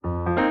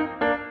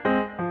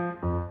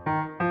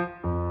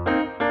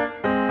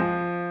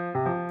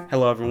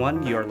Hello,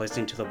 everyone. You are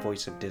listening to the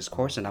Voice of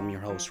Discourse, and I'm your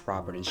host,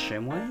 Robert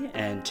Nshimwe.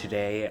 And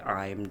today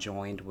I am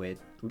joined with,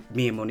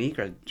 me and Monique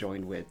are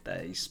joined with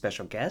a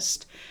special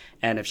guest.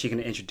 And if she can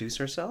introduce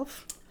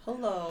herself.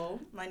 Hello,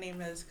 my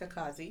name is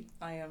Kakazi.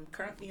 I am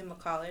currently in the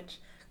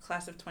college,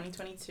 class of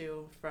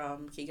 2022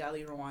 from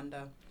Kigali,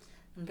 Rwanda.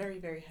 I'm very,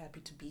 very happy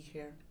to be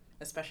here,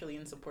 especially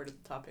in support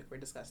of the topic we're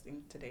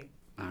discussing today.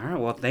 All right.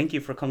 Well, thank you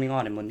for coming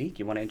on. And Monique,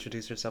 you want to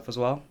introduce yourself as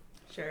well?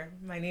 Sure.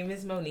 My name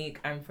is Monique.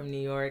 I'm from New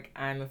York.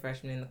 I'm a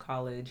freshman in the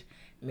college,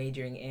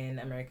 majoring in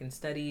American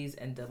Studies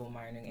and double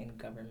minoring in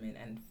government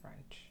and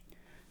French.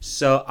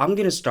 So I'm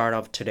going to start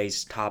off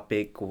today's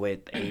topic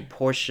with a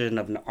portion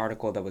of an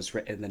article that was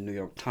written in the New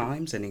York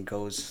Times, and it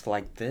goes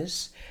like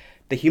this.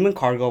 The human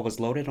cargo was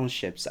loaded on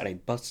ships at a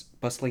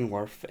bustling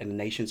wharf in the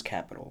nation's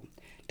capital,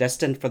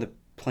 destined for the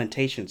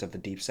plantations of the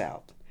Deep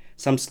South.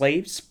 Some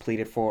slaves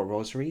pleaded for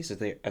rosaries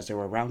as they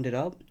were rounded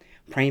up,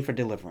 praying for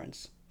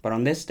deliverance. But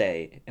on this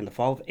day, in the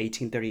fall of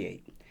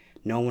 1838,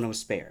 no one was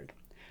spared.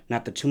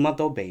 Not the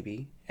 2-month-old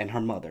baby and her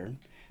mother,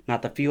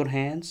 not the field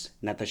hands,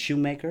 not the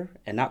shoemaker,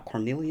 and not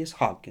Cornelius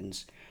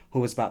Hawkins,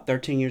 who was about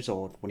 13 years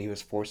old when he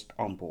was forced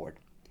on board.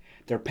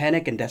 Their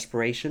panic and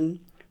desperation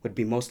would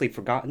be mostly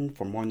forgotten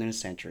for more than a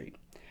century.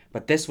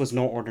 But this was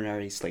no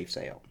ordinary slave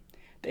sale.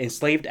 The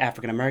enslaved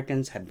African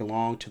Americans had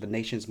belonged to the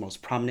nation's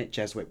most prominent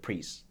Jesuit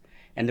priests,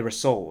 and they were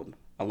sold,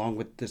 along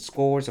with the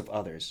scores of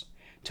others,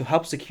 to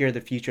help secure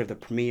the future of the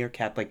premier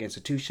Catholic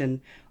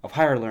institution of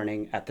higher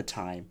learning at the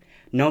time,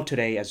 known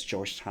today as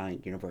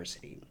Georgetown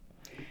University.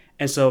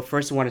 And so,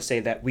 first, I want to say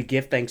that we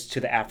give thanks to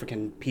the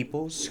African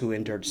peoples who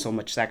endured so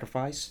much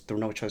sacrifice through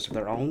no choice of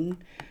their own,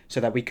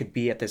 so that we could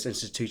be at this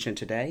institution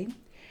today.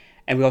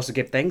 And we also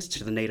give thanks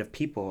to the native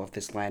people of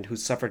this land who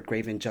suffered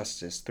grave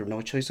injustice through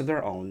no choice of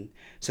their own,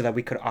 so that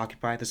we could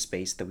occupy the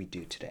space that we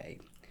do today.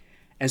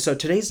 And so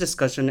today's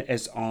discussion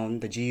is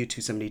on the GU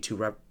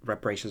 272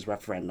 reparations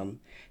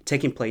referendum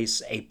taking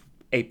place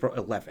April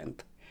 11th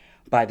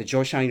by the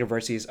Georgetown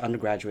University's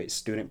undergraduate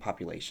student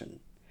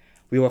population.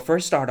 We will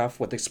first start off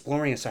with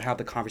exploring as to how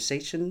the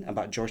conversation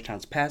about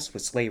Georgetown's past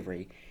with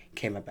slavery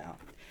came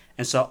about.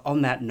 And so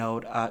on that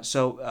note,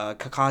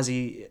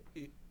 Kakazi,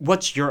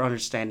 what's your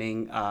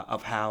understanding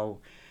of how,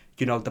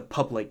 the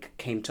public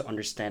came to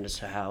understand as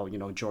to how,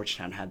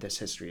 Georgetown had this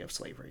history of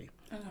slavery?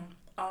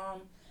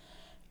 Um,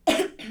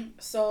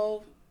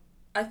 so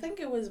I think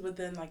it was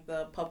within like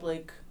the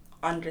public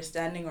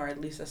understanding or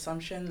at least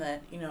assumption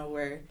that,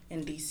 we're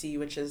in DC,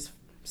 which is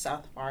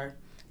south far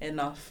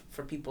enough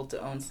for people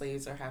to own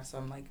slaves or have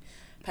some like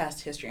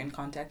past history and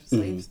contact with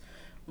slaves.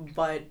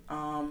 But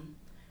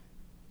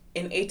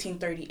in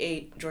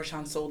 1838,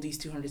 Georgetown sold these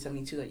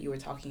 272 that you were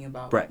talking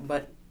about. Right.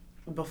 But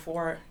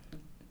before,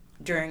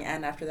 during,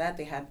 and after that,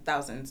 they had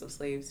thousands of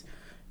slaves,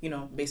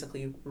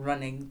 basically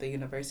running the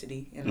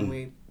university in a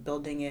way,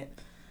 building it,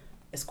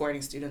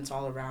 escorting students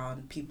all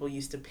around. People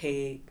used to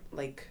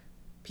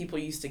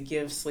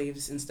give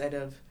slaves instead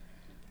of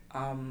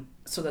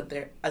so that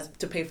they're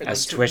to pay for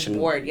as tuition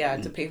board,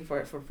 to pay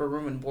for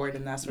room and board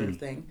and that sort of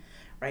thing,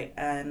 right?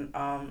 And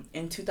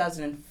in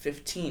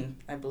 2015,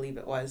 I believe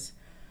it was,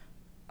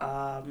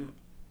 I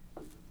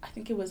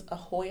think it was the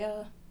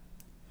Hoya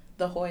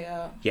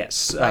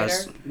yes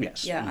writer,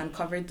 yes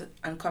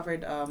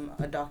uncovered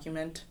a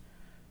document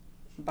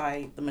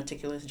by the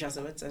meticulous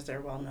Jesuits, as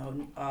they're well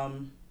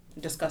known,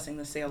 discussing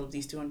the sale of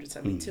these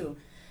 272,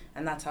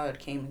 and that's how it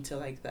came into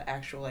like the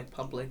actual like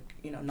public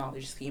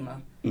knowledge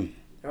schema.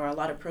 There were a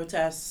lot of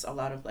protests, a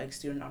lot of like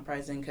student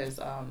uprising, because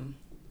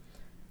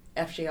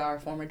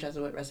FJR, former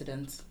Jesuit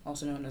residents,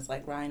 also known as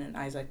like Ryan and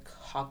Isaac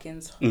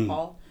Hawkins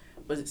Hall,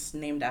 was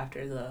named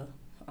after the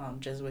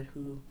Jesuit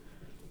who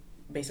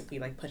basically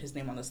like put his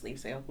name on the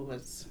slave sale, who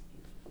was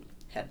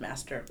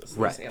headmaster of the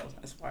slave sale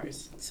as far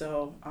as.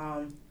 So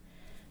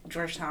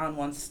Georgetown,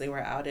 once they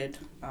were outed,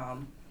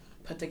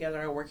 put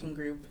together a working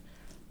group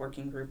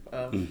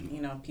of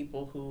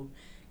people who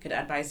could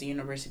advise the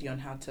university on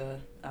how to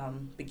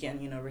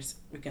begin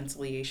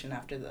reconciliation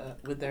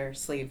with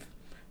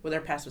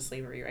their past with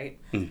slavery,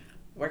 right?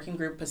 Working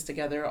group puts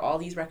together all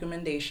these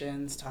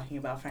recommendations, talking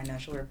about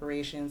financial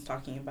reparations,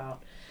 talking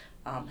about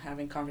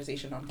having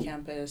conversation on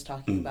campus,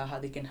 talking about how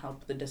they can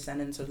help the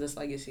descendants of this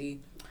legacy.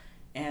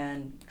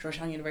 And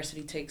Georgetown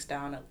University takes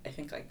down, I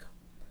think, like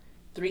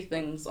 3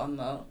 things on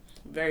the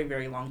very,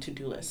 very long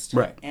to-do list.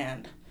 Right.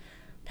 And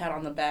pat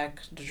on the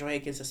back,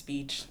 DeJoy gives a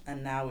speech,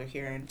 and now we're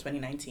here in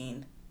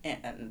 2019,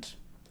 and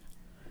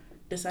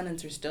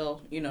descendants are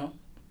still,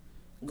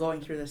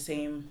 going through the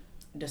same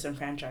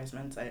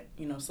disenfranchisements that,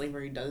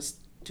 slavery does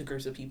to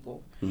groups of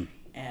people.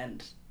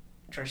 And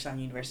Georgetown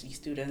University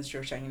students,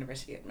 Georgetown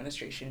University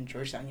administration,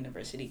 Georgetown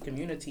University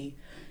community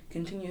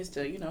continues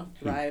to,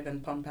 thrive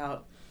and pump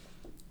out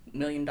 $1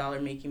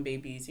 million making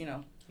babies,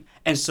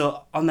 And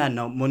so on that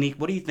note, Monique,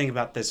 what do you think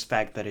about this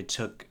fact that it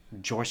took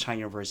Georgetown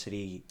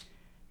University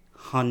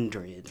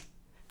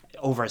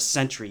over a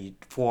century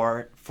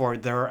for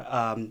their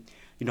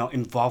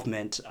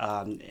involvement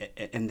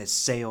in the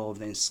sale of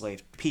the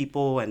enslaved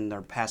people and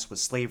their past with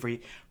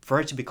slavery, for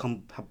it to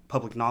become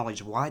public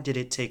knowledge? Why did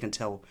it take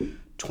until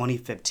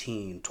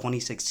 2015,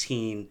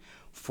 2016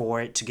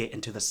 for it to get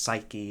into the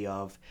psyche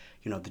of,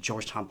 the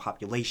Georgetown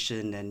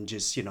population and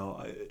just,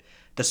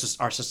 this is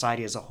our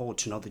society as a whole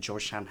to know that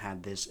Georgetown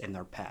had this in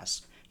their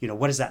past?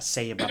 What does that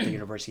say about the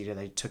university that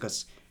it took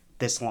us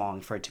this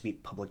long for it to be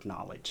public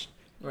knowledge?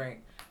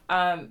 Right.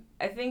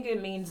 I think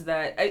it means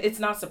that it's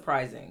not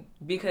surprising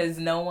because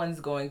no one's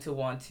going to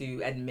want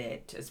to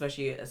admit,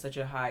 especially at such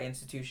a high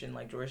institution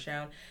like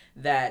Georgetown,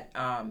 that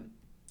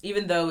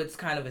even though it's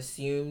kind of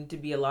assumed to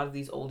be a lot of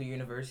these older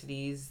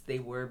universities, they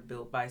were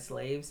built by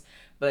slaves,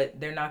 but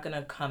they're not going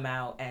to come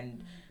out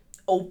and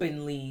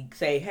openly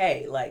say,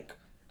 hey, like,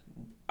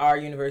 our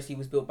university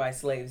was built by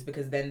slaves,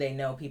 because then they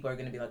know people are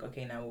going to be like,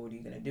 okay, now what are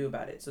you going to do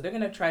about it? So they're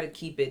going to try to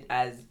keep it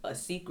as a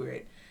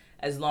secret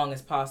as long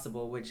as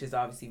possible, which is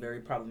obviously very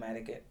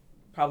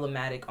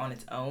problematic on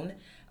its own.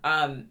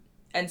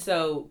 And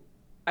so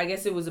I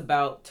guess it was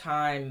about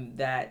time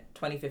that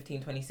 2015,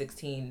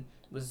 2016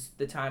 was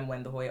the time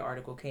when the Hoya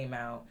article came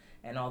out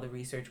and all the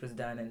research was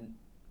done and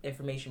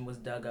information was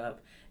dug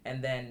up.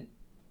 And then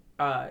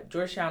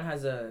Georgetown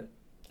has a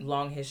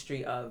long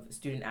history of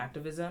student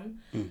activism,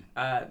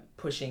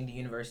 pushing the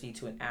university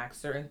to enact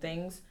certain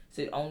things.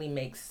 So it only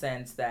makes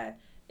sense that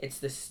it's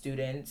the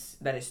students,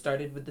 that it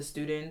started with the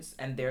students,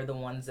 and they're the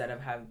ones that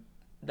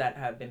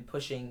have been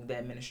pushing the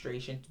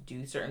administration to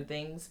do certain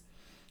things.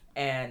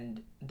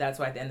 And that's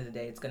why at the end of the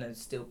day, it's going to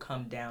still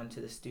come down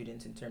to the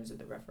students in terms of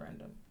the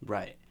referendum.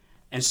 Right.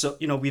 And so,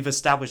 we've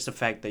established the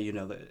fact that,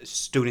 the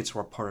students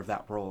were part of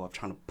that role of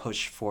trying to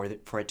push for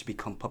it to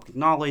become public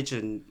knowledge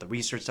and the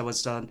research that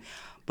was done.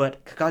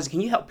 But, guys,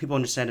 can you help people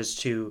understand as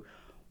to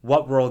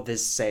what role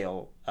this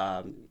sale,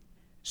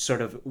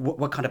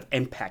 what kind of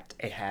impact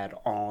it had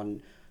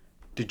on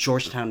the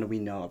Georgetown that we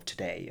know of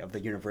today, of the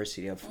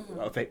university, of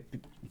it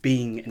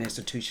being an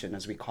institution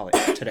as we call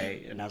it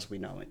today and as we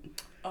know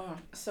it?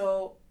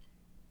 So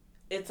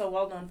it's a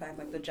well-known fact,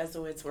 like the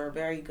Jesuits were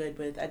very good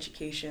with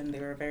education. They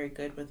were very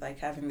good with like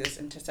having this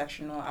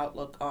intersectional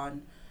outlook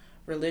on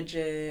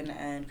religion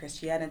and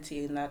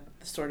Christianity and that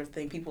sort of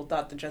thing. People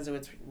thought the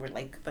Jesuits were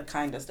like the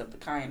kindest of the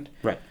kind.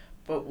 Right.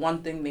 But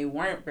one thing they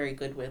weren't very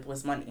good with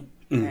was money.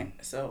 Right?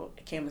 So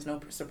it came as no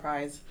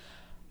surprise.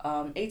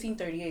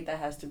 1838, that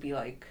has to be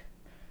like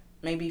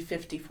maybe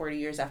 40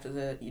 years after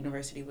the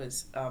university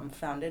was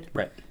founded.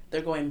 Right.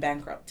 They're going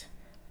bankrupt.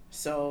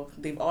 So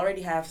they've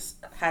already had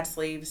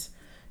slaves,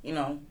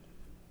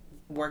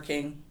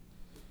 working,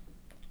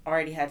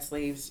 already had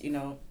slaves,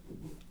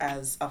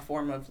 as a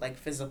form of like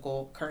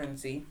physical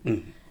currency.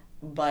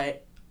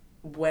 But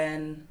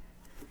when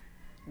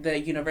the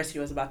university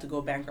was about to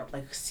go bankrupt,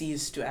 like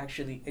ceased to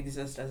actually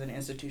exist as an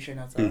institution,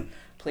 as a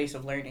place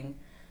of learning,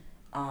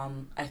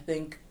 I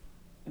think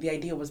the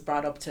idea was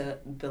brought up to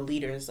the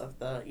leaders of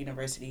the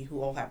university,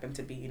 who all happened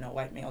to be,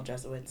 white male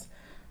Jesuits.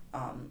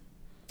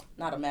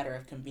 Not a matter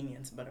of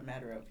convenience, but a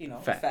matter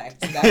of, fact.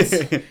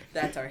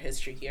 That's our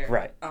history here.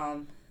 Right.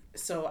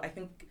 So I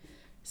think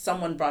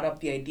someone brought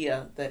up the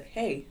idea that,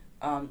 hey,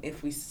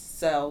 if we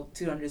sell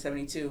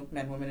 272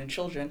 men, women, and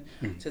children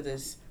to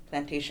this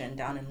plantation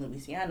down in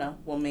Louisiana,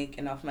 we'll make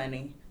enough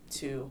money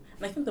to,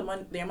 and I think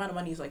the amount of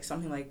money is like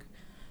something like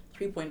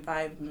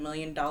 $3.5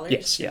 million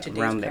yes, in today's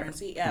around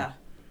currency. there.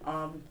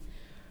 Yeah.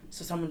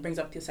 So someone brings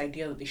up this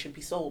idea that they should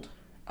be sold.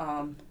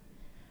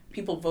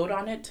 People vote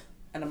on it,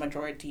 and a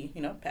majority,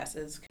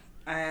 passes.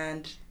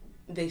 And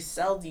they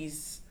sell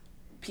these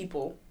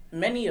people,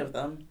 many of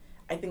them,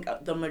 I think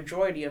the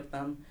majority of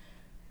them,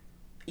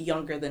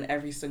 younger than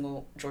every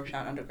single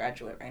Georgetown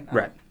undergraduate right now.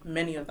 Right.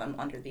 Many of them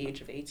under the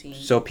age of 18.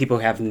 So people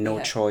have no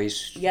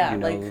choice. Yeah,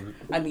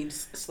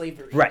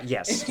 slavery. Right,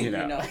 yes.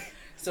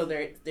 So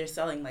they're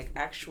selling like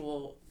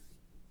actual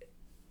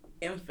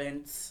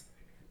infants,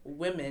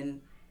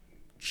 women,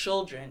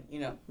 children,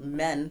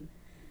 men.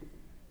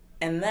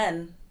 And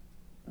then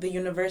the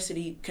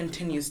university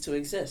continues to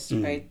exist,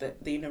 right?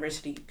 The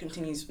university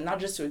continues not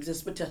just to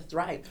exist, but to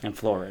thrive. And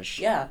flourish.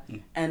 Yeah.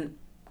 And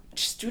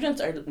students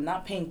are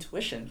not paying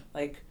tuition,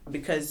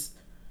 because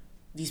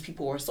these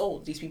people were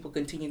sold. These people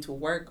continue to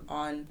work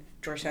on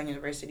Georgetown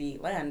University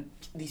land.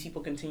 These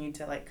people continue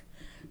to,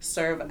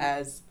 serve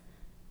as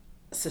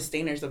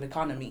sustainers of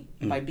economy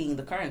by being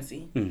the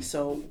currency.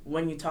 So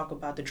when you talk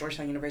about the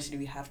Georgetown University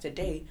we have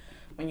today,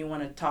 when you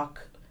want to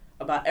talk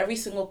about every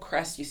single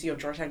crest you see of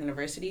Georgetown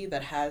University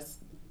that has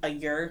a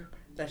year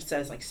that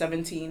says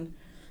 17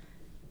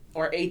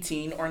 or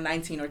 18 or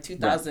 19 or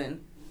 2000, right.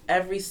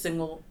 Every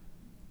single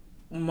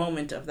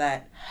moment of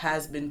that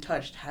has been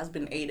touched, has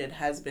been aided,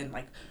 has been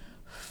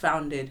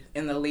founded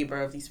in the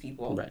labor of these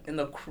people, right. In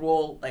the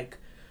cruel,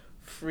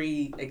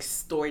 free,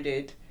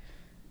 extorted,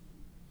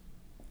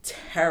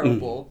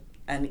 terrible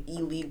and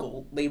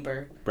illegal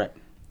labor, right.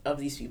 Of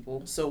these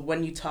people. So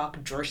when you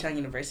talk Georgetown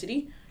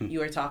University,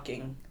 you are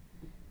talking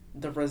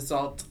the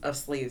result of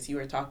slaves. You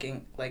are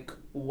talking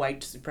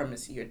white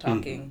supremacy. You're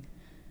talking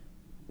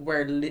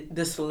where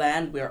this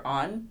land we're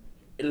on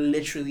it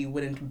literally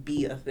wouldn't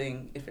be a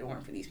thing if it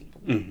weren't for these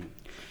people. Mm-hmm.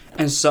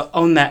 And so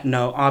on that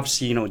note,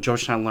 obviously,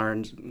 Georgetown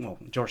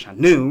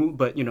knew,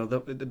 but,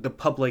 the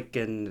public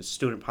and the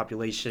student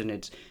population,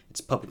 it's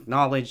public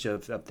knowledge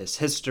of this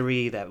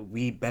history that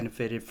we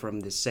benefited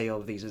from the sale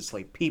of these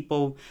enslaved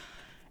people.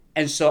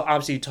 And so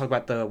obviously you talk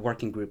about the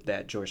working group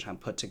that Georgetown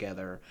put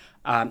together.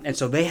 And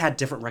so they had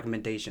different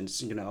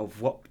recommendations,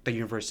 of what the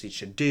university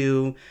should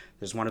do.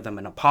 There's one of them,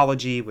 an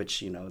apology,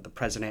 which, the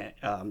president,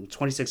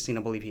 2016,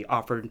 I believe he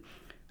offered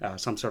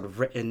some sort of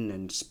written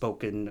and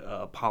spoken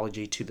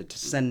apology to the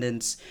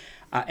descendants.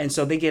 And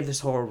so they gave this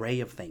whole array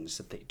of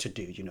things to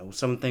do.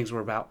 Some things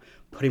were about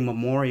putting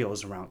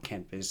memorials around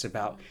campus,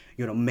 about,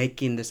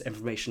 making this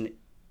information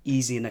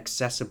easy and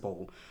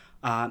accessible.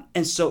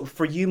 And so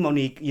for you,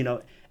 Monique,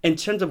 in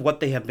terms of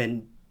what they have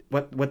been,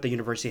 what the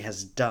university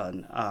has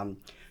done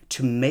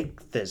to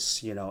make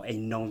this, a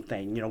known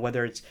thing,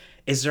 whether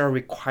is there a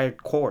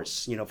required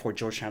course, for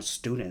Georgetown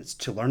students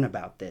to learn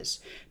about this?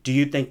 Do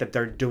you think that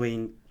they're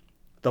doing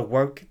the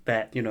work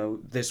that,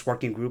 this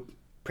working group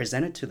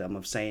presented to them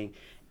of saying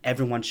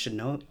everyone should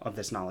know of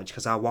this knowledge?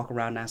 Because I'll walk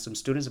around and ask some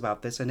students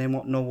about this and they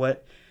won't know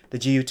what the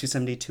GU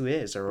 272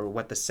 is or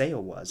what the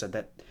sale was or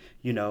that,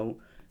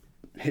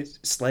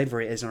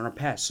 slavery is in our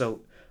past.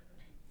 So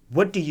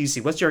what do you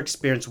see? What's your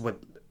experience with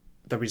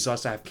the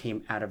results that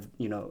came out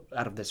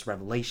of this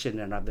revelation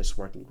and out of this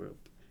working group?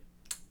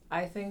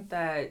 I think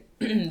that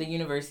the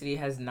university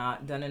has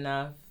not done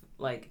enough,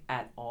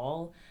 at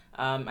all.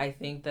 I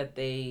think that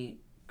they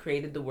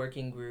created the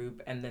working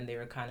group and then they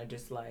were kind of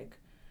just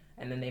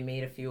and then they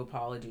made a few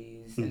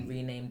apologies and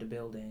renamed a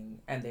building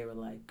and they were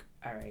like,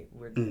 all right,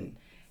 we're good.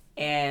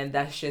 And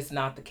that's just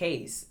not the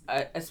case.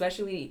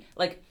 Especially,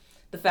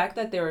 the fact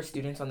that there are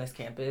students on this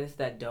campus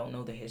that don't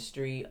know the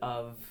history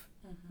of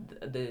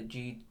the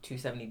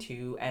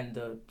G272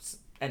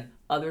 and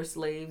other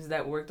slaves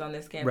that worked on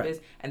this campus,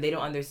 right. And they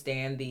don't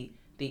understand the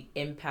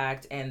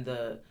impact and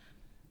the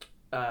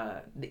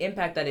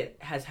impact that it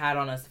has had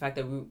on us. The fact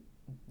that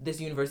this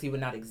university would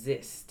not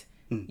exist.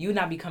 You would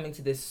not be coming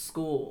to this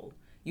school.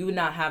 You would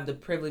not have the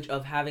privilege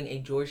of having a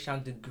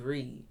Georgetown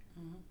degree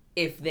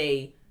if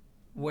they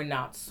were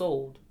not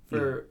sold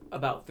for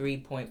about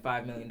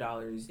 $3.5 million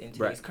in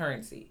today's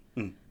currency.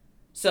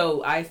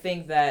 So I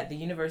think that the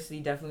university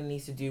definitely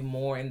needs to do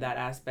more in that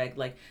aspect.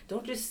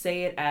 Don't just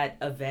say it at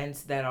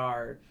events that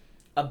are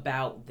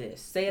about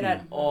this. Say it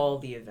at all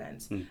the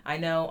events. I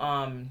know,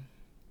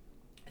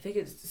 I think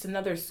it's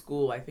another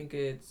school. I think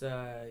it's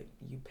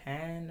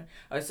UPenn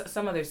or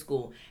some other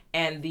school.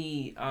 And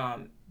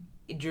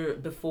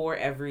before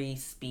every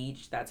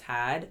speech that's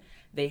had,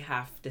 they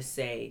have to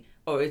say,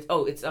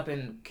 it's up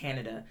in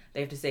Canada. They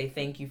have to say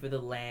thank you for the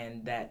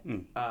land that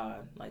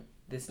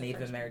this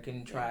Native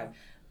American tribe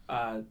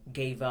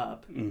gave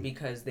up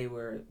because they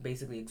were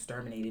basically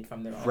exterminated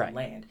from their own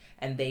land,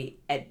 and they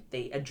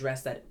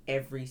address that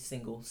every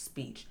single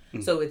speech.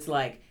 So it's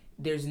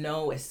there's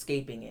no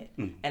escaping it,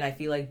 and I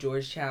feel like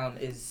Georgetown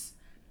is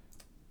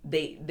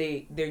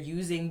they're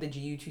using the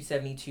GU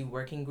 272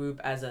 working group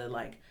as a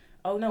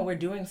oh no, we're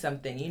doing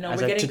something. We're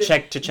getting to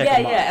check.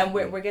 And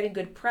we're getting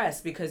good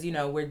press because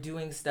we're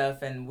doing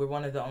stuff and we're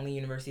one of the only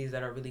universities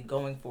that are really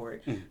going for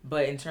it.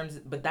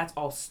 But that's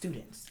all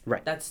students.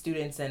 Right. That's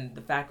students and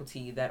the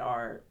faculty that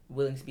are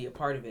willing to be a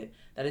part of it.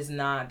 That is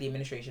not the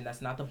administration.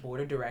 That's not the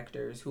board of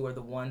directors who are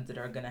the ones that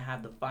are going to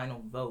have the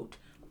final vote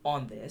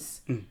on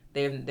this.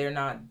 They're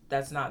not.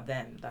 That's not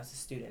them. That's the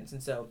students.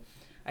 And so,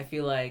 I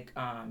feel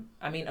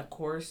of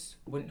course,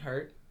 wouldn't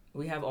hurt.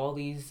 We have all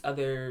these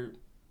other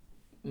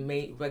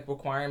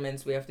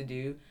requirements we have to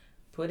do.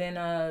 Put in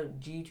a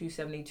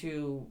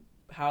G272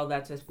 how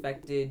that's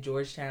affected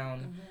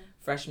Georgetown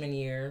freshman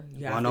year.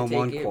 You have to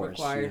take it course,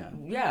 required.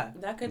 Yeah.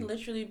 That could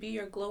literally be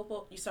your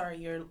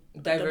your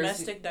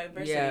domestic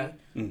diversity.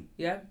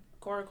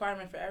 Core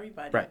requirement for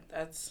everybody. Right.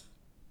 That's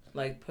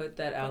put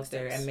that out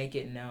there and make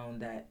it known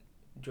that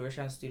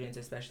Georgetown students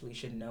especially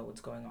should know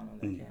what's going on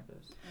their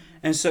campus.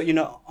 And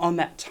so, on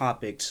that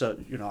topic, so,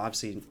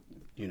 obviously,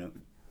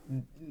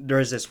 there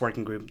is this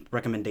working group,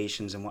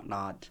 recommendations and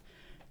whatnot.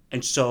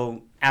 And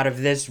so out of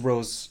this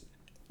rose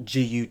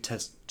GU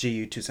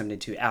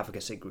 272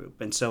 advocacy group.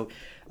 And so,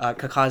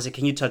 Kakazi,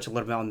 can you touch a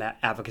little bit on that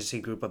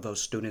advocacy group of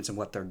those students and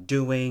what they're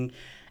doing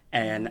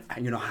and,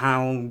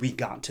 how we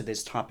got to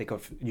this topic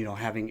of,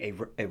 having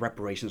a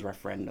reparations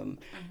referendum.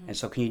 And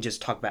so can you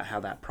just talk about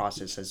how that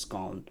process has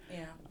gone?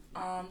 Yeah.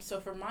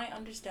 So from my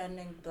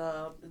understanding,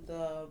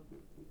 the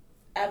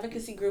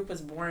advocacy group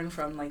was born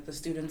from the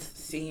students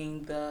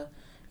seeing the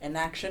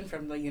inaction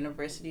from the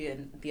university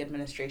and the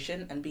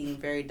administration and being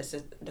very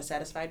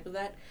dissatisfied with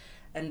that,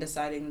 and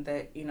deciding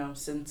that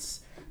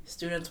since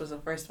students was the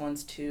first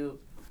ones to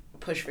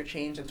push for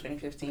change in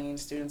 2015,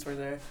 students were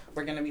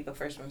going to be the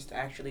first ones to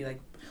actually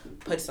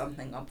put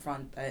something up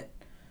front that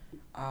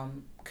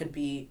could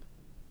be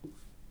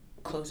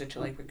closer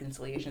to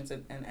reconciliations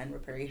and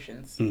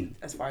reparations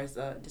as far as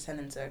the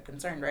descendants are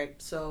concerned,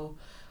 right? So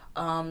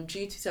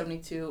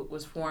G272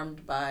 was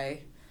formed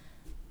by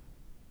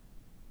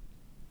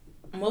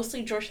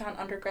mostly Georgetown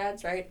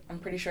undergrads, right? I'm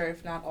pretty sure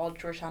if not all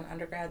Georgetown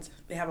undergrads,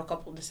 they have a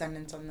couple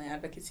descendants on the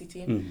advocacy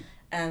team. Mm.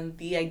 And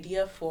the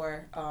idea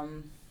for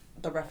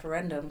the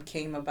referendum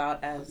came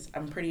about as,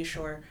 I'm pretty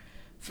sure,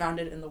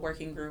 founded in the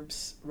working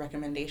group's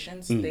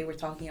recommendations. They were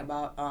talking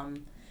about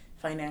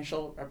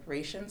financial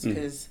reparations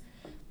because,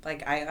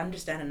 like, I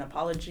understand an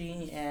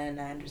apology and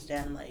I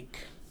understand, like,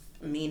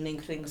 meaning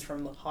things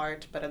from the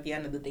heart, but at the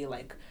end of the day,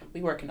 like,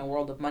 we work in a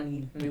world of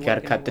money. We You gotta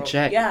work in cut a the world,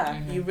 check.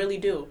 yeah, you really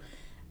do.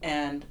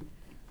 And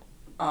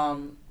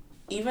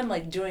even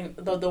like doing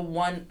the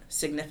one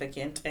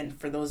significant, and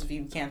for those of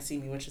you who can't see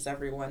me, which is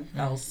everyone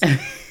else,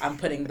 I'm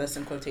putting this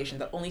in quotation,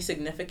 the only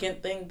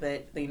significant thing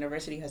that the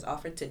university has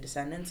offered to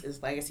descendants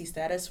is legacy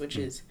status, which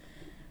is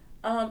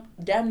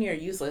damn near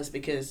useless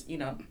because, you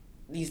know,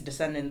 these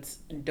descendants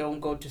don't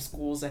go to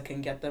schools that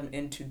can get them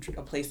into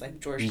a place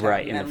like Georgetown,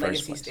 Right, in and the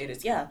first legacy place.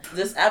 status. Yeah,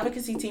 this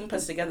advocacy team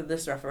puts together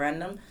this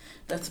referendum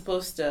that's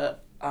supposed to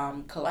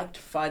collect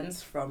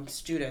funds from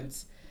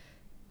students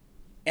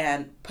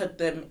and put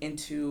them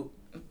into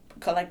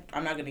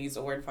I'm not going to use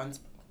the word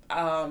funds,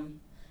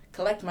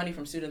 collect money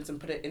from students and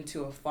put it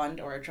into a fund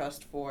or a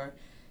trust for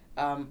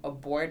a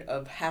board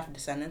of half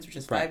descendants, which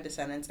is 5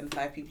 descendants and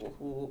 5 people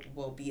who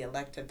will be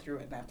elected through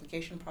an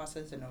application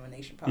process and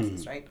nomination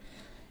process, right?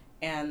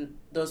 And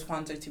those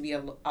funds are to be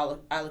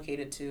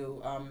allocated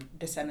to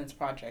descendants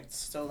projects.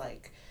 So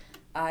like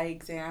eye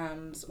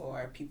exams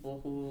or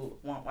people who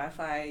want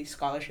Wi-Fi,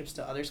 scholarships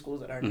to other schools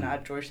that are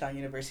not Georgetown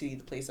University,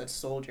 the place that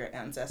sold your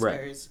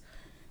ancestors.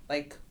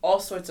 Like all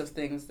sorts of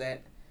things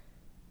that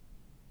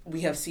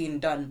we have seen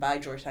done by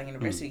Georgetown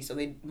University. So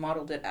they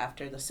modeled it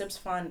after the SIPS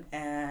fund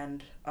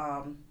and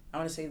I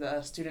want to say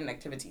the student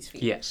activities fee.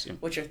 Yes. Yeah.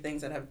 Which are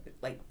things that have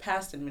like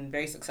passed and been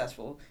very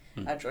successful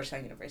at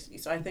Georgetown University.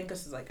 So I think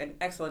this is like an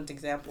excellent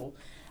example.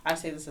 I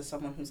say this as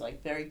someone who's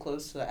like very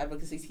close to the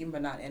advocacy team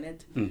but not in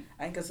it.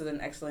 I think this is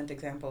an excellent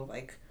example of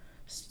like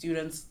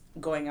students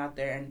going out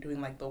there and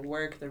doing like the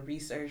work, the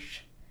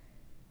research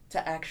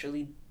to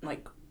actually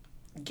like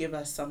give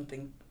us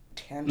something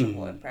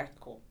tangible and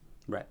practical.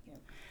 Right. Yeah.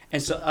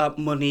 And so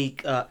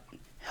Monique,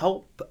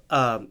 help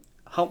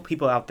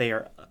people out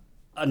there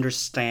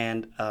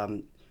understand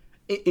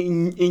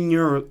in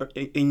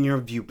your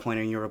viewpoint,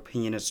 in your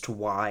opinion, as to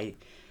why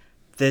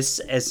this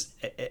is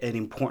an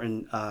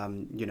important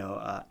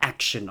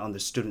action on the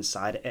student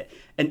side,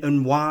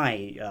 and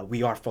why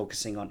we are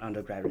focusing on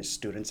undergraduate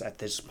students at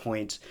this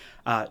point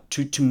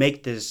to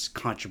make this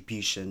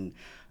contribution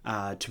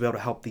to be able to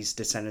help these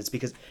descendants.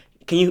 Because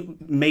can you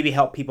maybe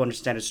help people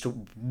understand as to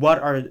what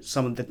are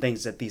some of the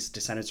things that these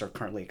descendants are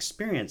currently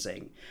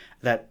experiencing,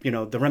 that, you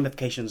know, the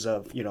ramifications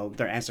of, you know,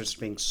 their ancestors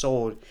being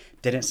sold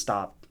didn't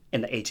stop in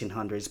the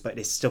 1800s, but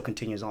it still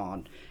continues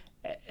on,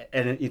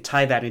 and you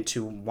tie that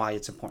into why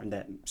it's important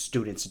that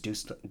students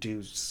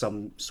do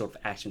some sort of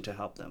action to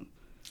help them.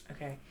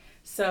 Okay,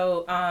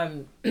 so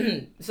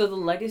so the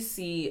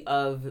legacy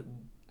of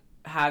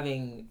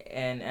having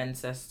an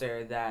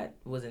ancestor that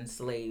was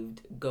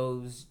enslaved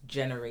goes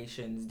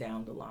generations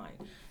down the line.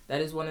 That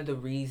is one of the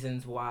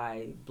reasons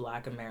why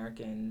Black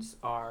Americans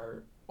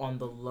are on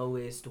the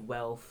lowest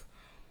wealth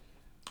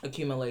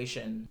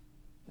accumulation.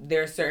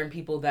 There are certain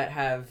people that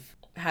have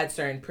had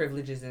certain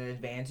privileges and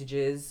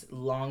advantages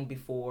long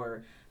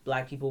before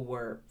Black people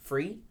were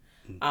free,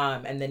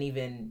 and then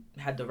even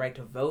had the right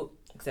to vote,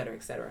 et cetera,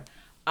 et cetera.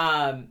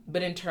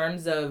 But in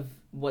terms of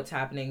what's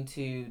happening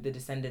to the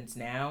descendants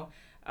now,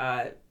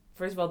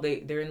 first of all,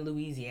 they're in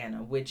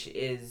Louisiana, which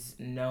is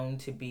known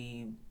to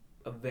be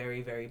a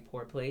very, very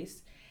poor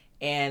place,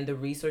 and the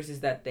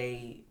resources that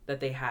they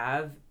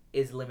have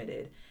is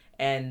limited.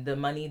 And the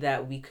money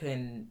that we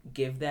can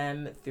give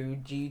them through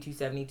GU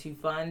 272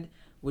 fund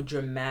would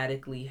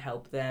dramatically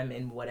help them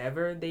in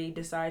whatever they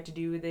decide to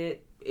do with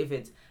it. If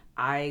it's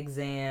eye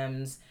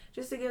exams,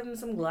 just to give them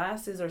some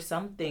glasses or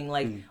something,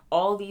 like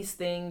all these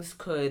things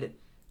could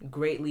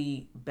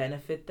greatly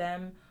benefit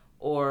them,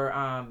 or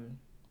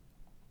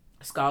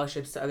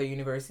scholarships to other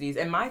universities.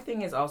 And my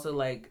thing is also,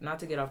 like, not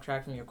to get off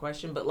track from your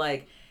question, but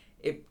like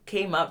it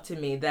came up to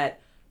me that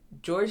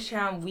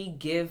Georgetown, we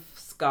give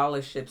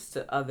scholarships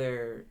to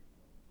other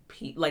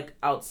like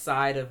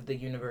outside of the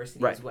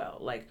university as well.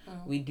 Like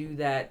we do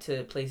that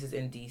to places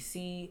in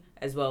DC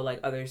as well, like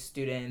other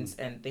students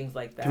and things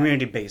like that.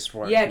 Community-based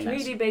work. Yeah,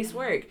 community-based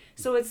work.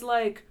 So it's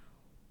like,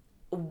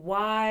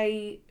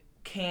 why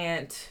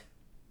can't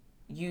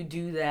you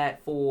do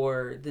that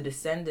for the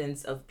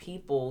descendants of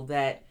people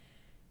that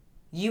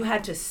you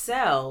had to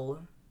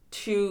sell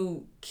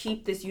to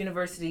keep this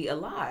university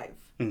alive?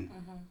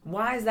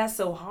 Why is that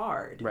so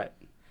hard? Right.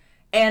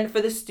 And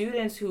for the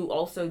students who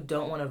also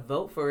don't want to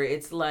vote for it,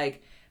 it's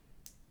like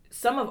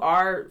some of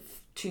our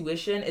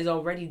tuition is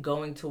already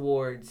going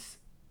towards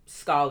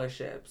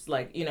scholarships,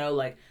 like, you know,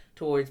 like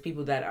towards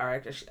people that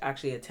are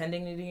actually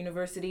attending the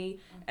university,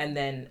 and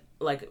then,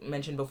 like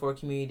mentioned before,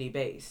 community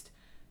based.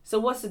 So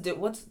what's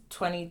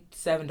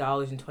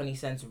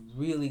 $27.20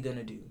 really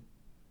gonna do?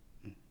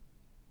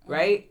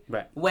 Right?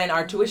 Right. When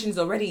our tuition is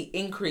already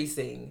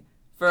increasing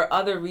for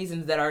other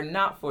reasons that are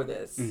not for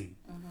this.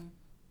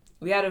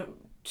 We had a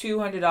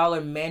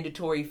 $200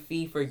 mandatory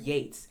fee for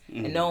Yates,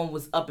 and no one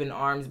was up in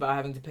arms about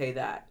having to pay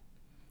that.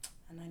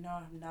 And I know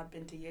I've not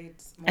been to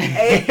Yates.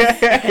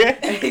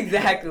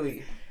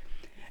 Exactly.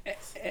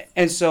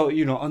 And so,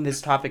 on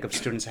this topic of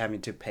students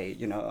having to pay,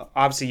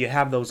 obviously you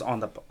have those on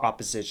the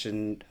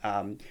opposition,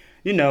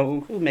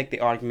 who make the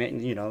argument,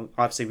 and,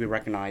 obviously we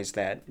recognize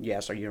that,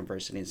 yes, our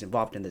university is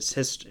involved in this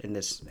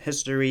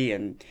history,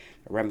 and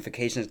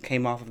ramifications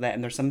came off of that,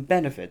 and there's some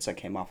benefits that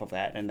came off of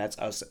that, and that's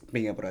us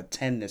being able to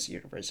attend this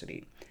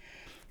university.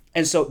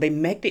 And so they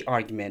make the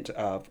argument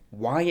of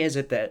why is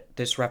it that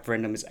this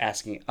referendum is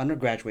asking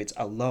undergraduates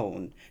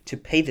alone to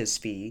pay this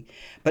fee,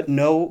 but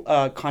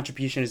no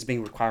contribution is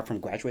being required from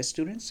graduate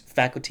students,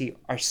 faculty,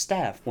 or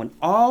staff, when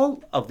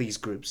all of these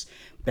groups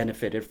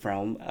benefited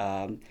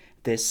from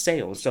this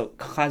sale. So,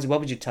 Kazi,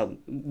 what would you tell them?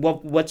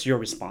 What's your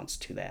response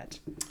to that?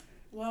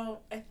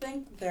 Well, I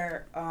think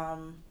there are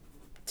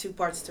two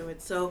parts to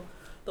it. So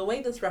the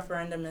way this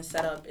referendum is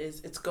set up is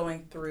it's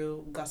going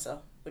through GUSA,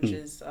 which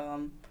is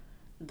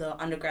the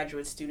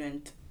Undergraduate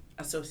Student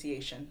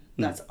Association.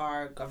 That's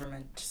our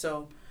government.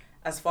 So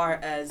as far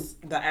as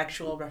the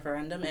actual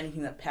referendum,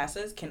 anything that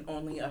passes can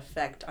only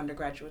affect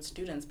undergraduate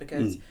students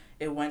because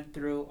it went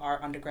through our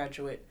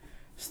undergraduate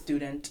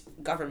student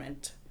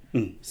government.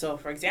 So,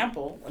 for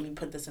example, let me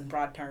put this in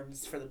broad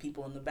terms for the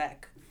people in the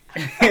back.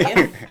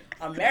 If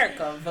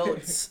America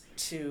votes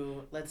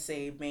to, let's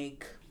say,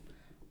 make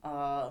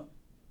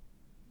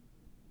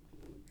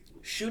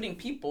shooting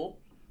people,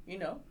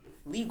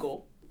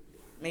 legal,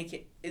 make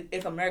it,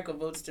 if America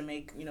votes to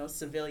make,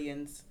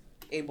 civilians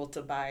able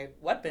to buy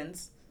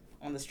weapons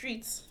on the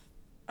streets,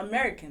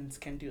 Americans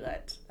can do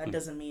that. That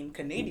doesn't mean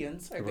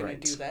Canadians are going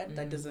to do that.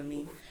 That doesn't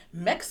mean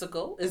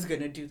Mexico is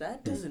going to do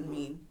that. Doesn't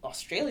mean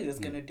Australia is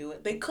going to do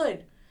it. They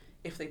could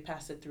if they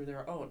pass it through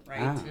their own,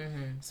 right?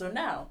 So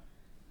now,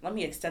 let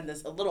me extend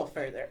this a little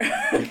further,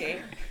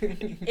 okay?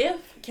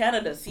 If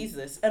Canada sees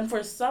this and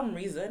for some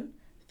reason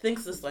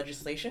thinks this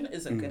legislation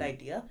is a good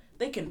idea,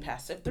 they can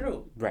pass it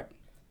through. Right.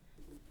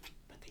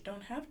 But they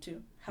don't have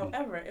to.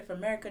 However, if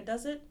America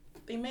does it,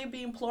 they may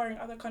be imploring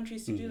other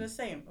countries to do the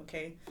same,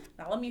 okay?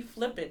 Now let me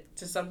flip it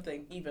to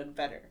something even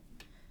better.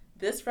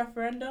 This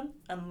referendum,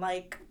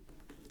 unlike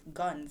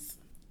guns,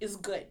 is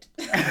good.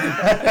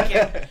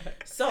 Okay.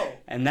 So.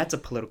 And that's a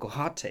political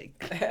hot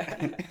take.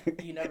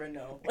 You never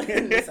know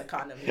in this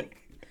economy.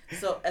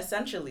 So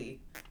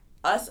essentially,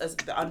 us as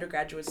the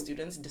undergraduate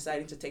students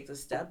deciding to take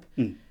this step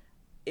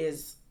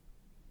is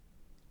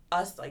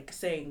us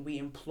saying we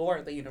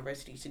implore the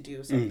university to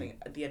do something,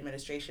 the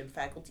administration,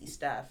 faculty,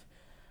 staff,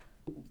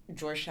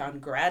 Georgetown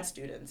grad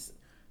students,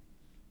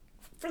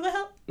 for the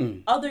hell,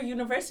 other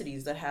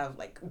universities that have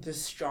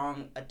this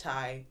strong a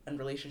tie and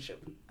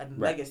relationship and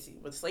legacy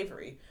with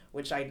slavery,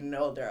 which I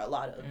know there are a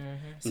lot of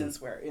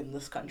since we're in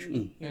this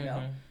country,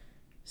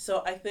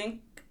 So I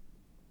think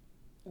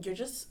you're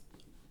just,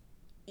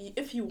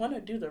 if you want to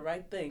do the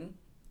right thing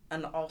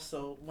and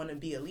also want to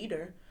be a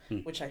leader,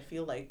 which I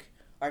feel like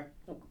are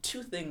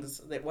two things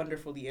that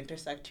wonderfully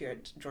intersect here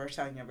at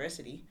Georgetown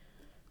University,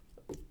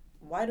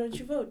 why don't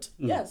you vote?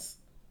 Yes.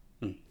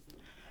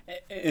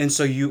 And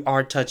so you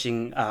are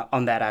touching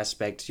on that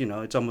aspect.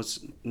 It's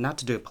almost, not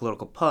to do a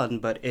political pun,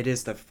 but it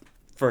is the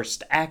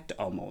first act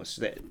almost.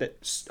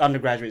 That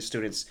undergraduate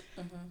students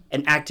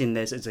enacting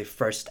this is a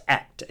first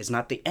act. It's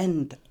not the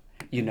end,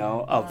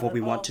 of what we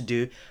want to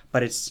do,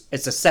 but it's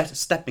a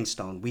stepping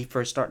stone. We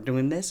first start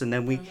doing this, and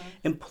then we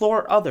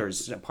implore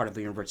others, part of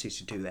the university,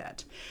 to do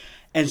that.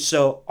 And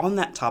so on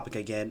that topic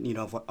again,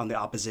 on the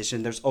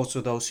opposition, there's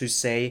also those who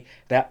say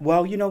that,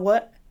 well, you know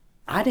what?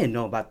 I didn't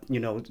know about,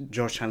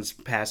 Georgetown's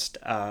past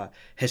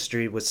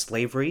history with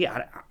slavery.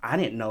 I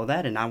didn't know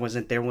that, and I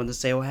wasn't there when the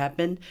sale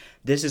happened.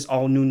 This is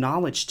all new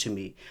knowledge to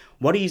me.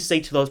 What do you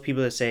say to those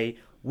people that say,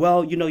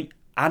 well,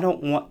 I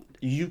don't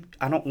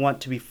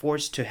want to be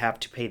forced to have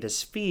to pay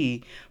this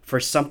fee for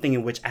something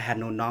in which I had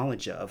no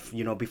knowledge of,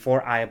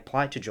 before I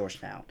applied to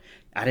Georgetown.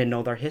 I didn't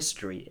know their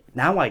history.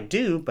 Now I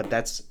do, but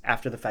that's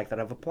after the fact that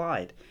I've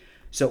applied.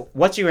 So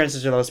what's your answer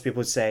to those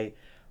people who say,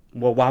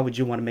 well, why would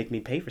you want to make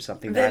me pay for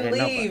something that I didn't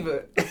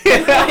know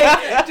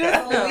about?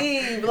 Just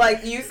leave.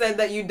 Like you said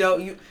that you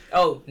don't.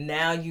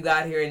 Now you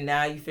got here and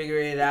now you figure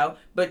it out.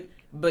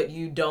 But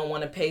you don't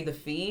want to pay the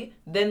fee.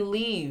 Then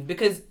leave,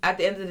 because at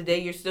the end of the day,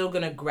 you're still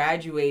gonna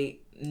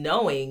graduate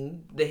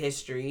knowing the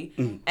history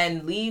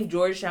and leave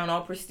Georgetown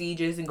all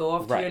prestigious and go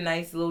off to your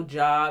nice little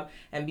job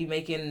and be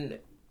making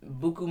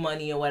buku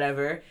money or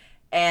whatever.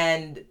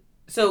 And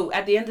so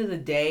at the end of the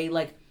day,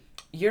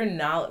 your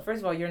knowledge, first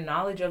of all, your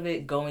knowledge of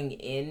it going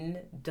in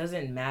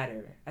doesn't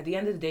matter. At the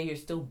end of the day, you're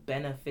still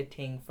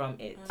benefiting from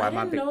it. I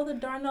didn't know the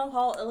Darnell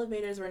Hall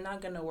elevators were not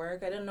going to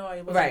work. I didn't know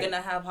I wasn't going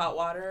to have hot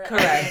water.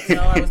 Correct. I didn't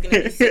know I was going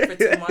to be sick for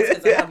 2 months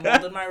because I have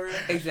mold in my room.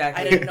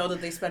 Exactly. I didn't know that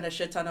they spend a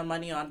shit ton of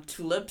money on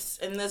tulips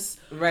in this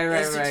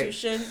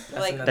institution.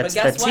 Right. But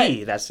guess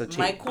what? That's the tea.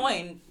 My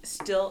coin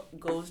still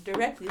goes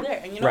directly there.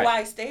 And you know why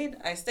I stayed?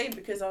 I stayed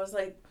because I was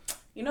like,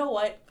 you know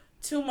what?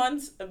 2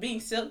 months of being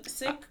sick.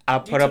 I'll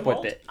put up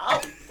with it.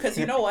 Because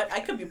you know what? I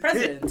could be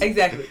president.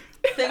 Exactly.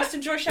 thanks to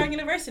Georgetown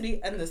University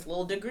and this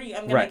little degree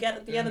I'm gonna get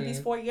at the end of these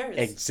 4 years.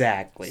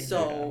 Exactly.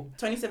 So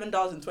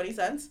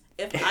 $27.20.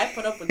 If I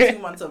put up with 2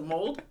 months of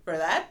mold for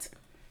that,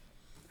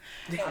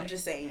 I'm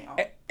just saying.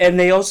 And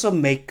they also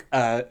make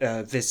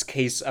this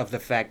case of the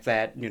fact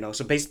that,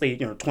 so basically,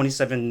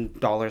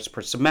 $27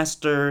 per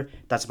semester,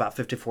 that's about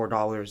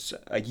 $54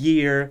 a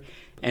year.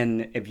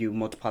 And if you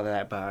multiply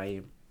that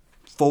by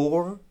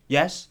 4,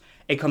 yes,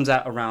 it comes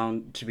out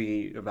around to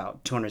be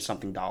about 200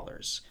 something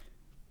dollars,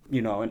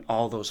 in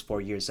all those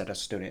 4 years that a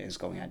student is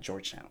going at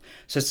Georgetown.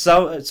 So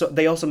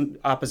they also,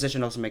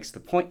 opposition also makes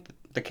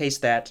the case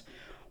that,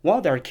 well,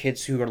 there are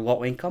kids who are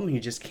low income who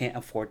just can't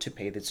afford to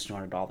pay this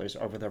 $200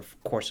 over the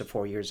course of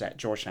 4 years at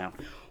Georgetown.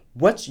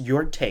 What's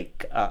your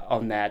take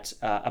on that,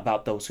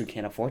 about those who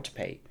can't afford to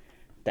pay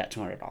that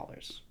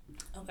 $200?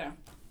 Okay.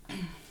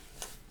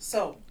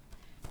 So,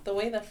 the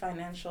way that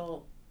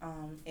financial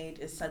aid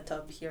is set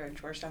up here at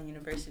Georgetown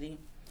University,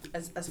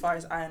 as far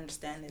as I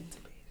understand it,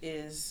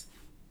 is...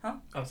 Huh?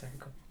 Oh, sorry,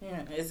 go.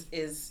 Yeah,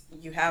 is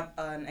you have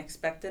an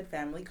expected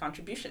family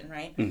contribution,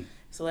 right?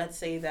 So let's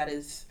say that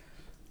is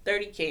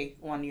 $30K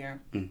 1 year.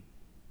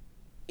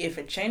 If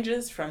it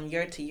changes from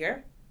year to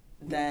year,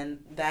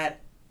 then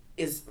that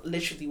is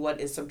literally what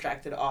is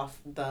subtracted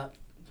off the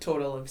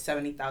total of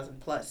 70,000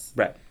 plus.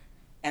 Right.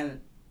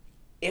 And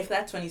if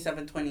that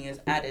 2720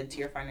 is added to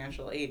your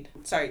financial aid,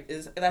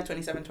 if that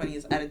 2720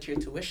 is added to your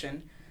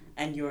tuition,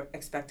 and your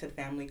expected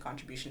family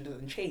contribution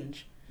doesn't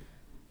change,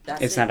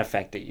 it's not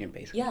affecting you,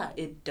 basically. Yeah,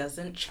 it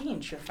doesn't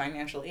change. Your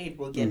financial aid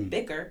will get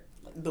bigger.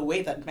 The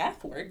way that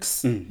math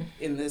works in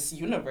this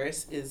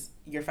universe is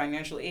your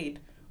financial aid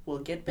will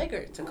get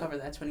bigger to cover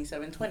that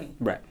 2720.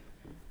 Right.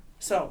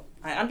 So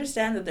I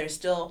understand that there's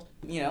still,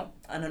 an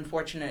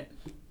unfortunate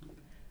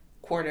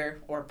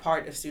quarter or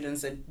part of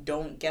students that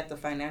don't get the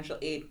financial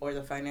aid or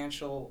the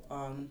financial,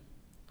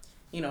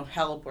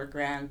 help or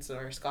grants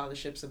or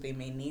scholarships that they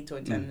may need to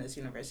attend this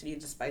university,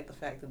 despite the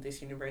fact that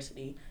this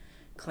university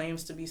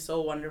claims to be so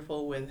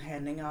wonderful with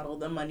handing out all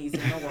the monies in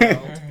the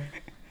world.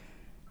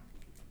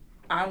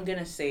 I'm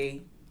gonna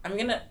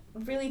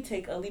really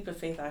take a leap of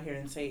faith out here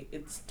and say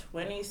it's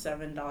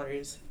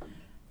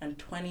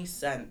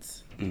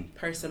 $27.20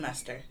 per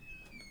semester.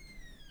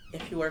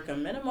 If you work a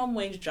minimum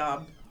wage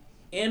job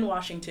in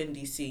Washington,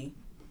 D.C.,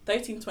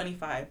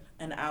 $13.25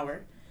 an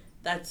hour,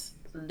 that's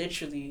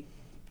literally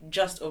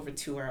just over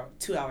 2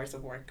 hours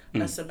of work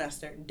a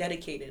semester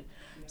dedicated.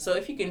 So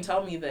if you can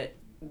tell me that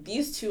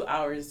these 2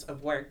 hours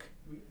of work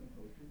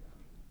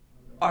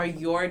are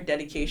your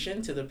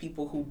dedication to the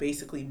people who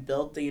basically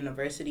built the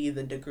university,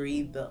 the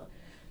degree, the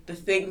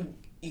thing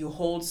you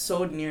hold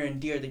so near and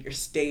dear that you're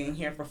staying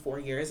here for 4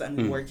 years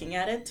and working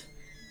at it,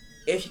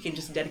 if you can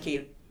just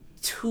dedicate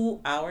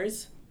 2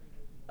 hours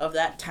of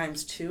that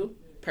times 2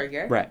 per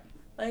year, right?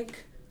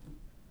 Like,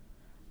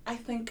 I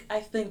think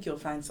you'll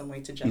find some way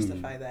to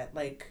justify that,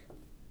 Right.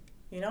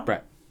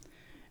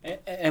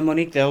 And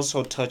Monique, they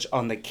also touch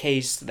on the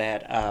case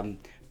that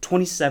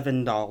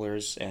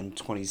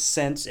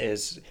 $27.20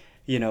 is,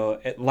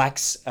 it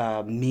lacks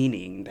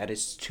meaning, that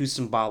is too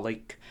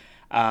symbolic.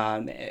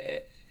 And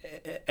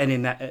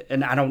in that,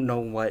 and I don't know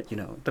what,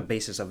 the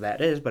basis of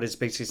that is, but it's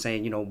basically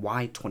saying,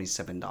 why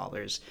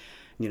 $27?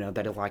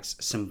 That it lacks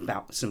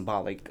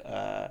symbolic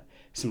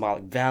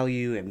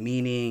value and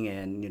meaning,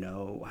 and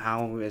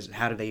how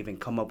do they even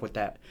come up with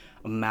that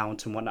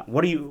amount and whatnot?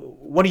 What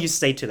do you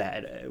say to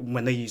that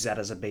when they use that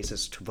as a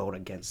basis to vote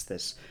against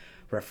this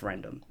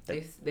referendum?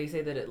 They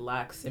say that it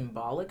lacks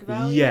symbolic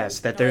value. Yes,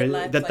 that there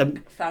lacks, that the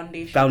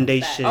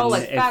foundation. Oh,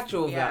 like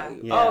factual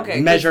value. Yeah. Oh,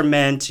 okay.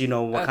 Measurement.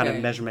 What kind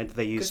of measurement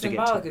they use to get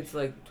to symbolic. It's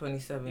like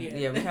 27.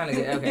 Yeah, we kind of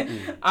get okay.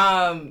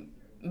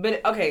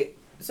 But okay,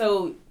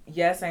 so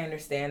yes, I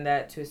understand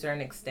that to a certain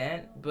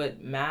extent,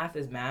 but math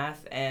is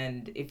math,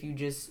 and if you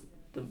do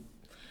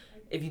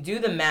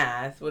the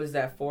math, what is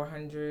that,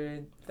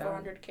 400K a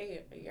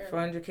year.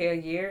 400K a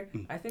year?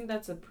 I think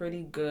that's a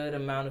pretty good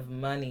amount of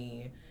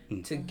money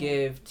to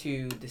give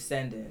to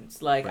descendants.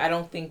 Like, right. I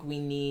don't think we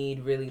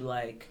need really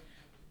like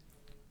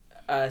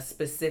a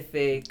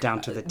specific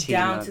down to the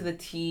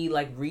T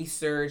like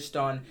researched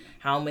on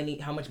how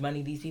much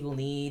money these people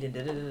need and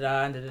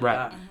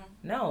Right.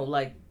 No,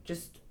 like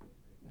just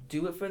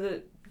do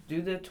the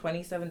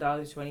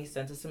 $27.20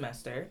 a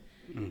semester.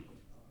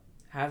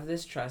 Have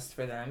this trust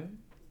for them,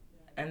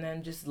 and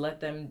then just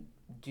let them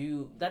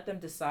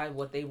decide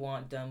what they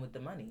want done with the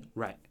money.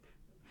 Right.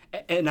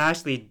 And I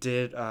actually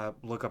did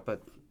look up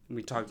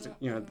we talked,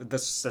 the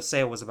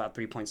sale was about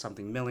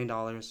 $3 million.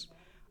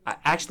 I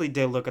actually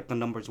did look at the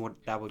numbers,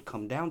 what that would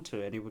come down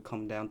to, and it would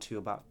come down to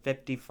about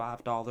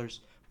 $55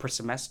 per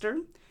semester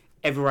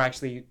if we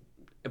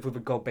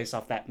would go based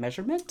off that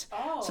measurement.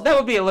 Oh, so that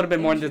would be a little bit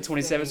more than the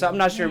 27. So I'm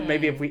not sure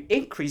maybe if we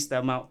increase the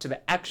amount to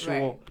the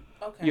actual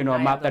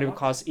amount that it would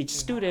cost each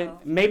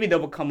student, maybe they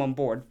will come on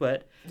board.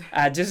 But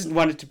I just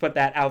wanted to put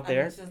that out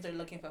there. Since they're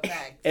looking for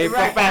facts. For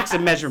facts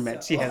and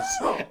measurements, yes.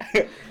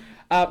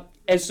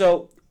 And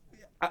so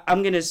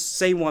I'm going to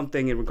say one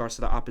thing in regards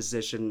to the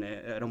opposition.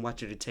 I don't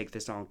want you to take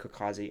this on,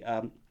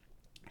 Kakazi.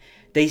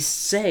 They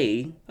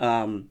say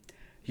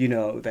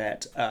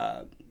that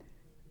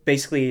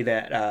basically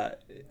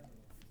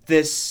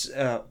this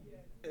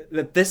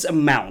that this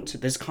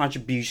amount, this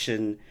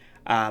contribution,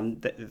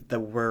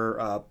 that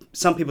we're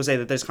some people say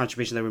that this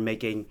contribution that we're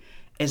making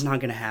is not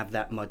going to have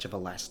that much of a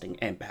lasting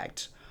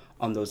impact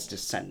on those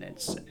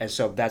descendants, and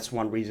so that's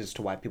one reason as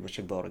to why people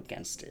should vote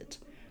against it.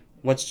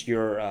 What's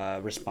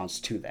your response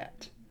to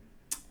that?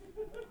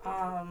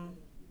 Um,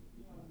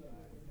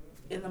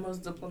 in the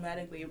most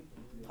diplomatically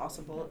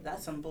possible,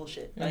 that's some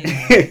bullshit.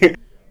 Like,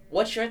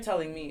 what you're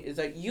telling me is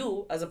that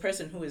you, as a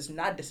person who is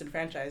not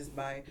disenfranchised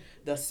by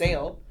the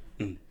sale,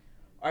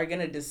 are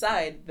gonna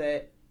decide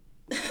that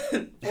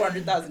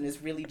 400,000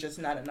 is really just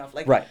not enough.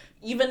 Like, Right.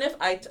 even if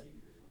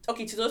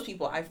okay, to those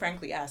people, I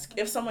frankly ask,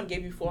 if someone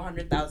gave you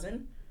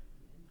 400,000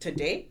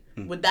 today,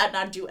 would that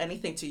not do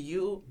anything to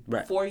you,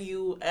 Right. for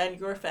you and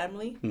your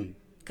family?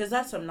 Because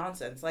that's some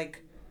nonsense.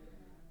 Like,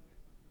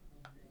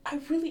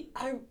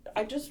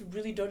 I just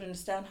really don't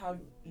understand how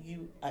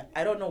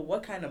I don't know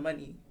what kind of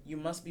money you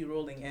must be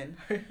rolling in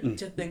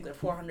to think that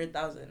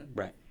 400,000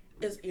 Right.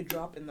 is a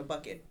drop in the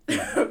bucket.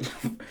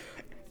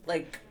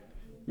 Like,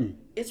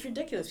 it's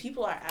ridiculous.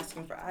 People are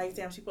asking for eye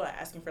exams. People are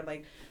asking for,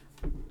 like,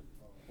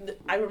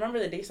 I remember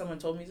the day someone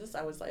told me this,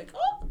 I was like,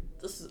 oh,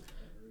 this is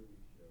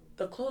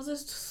the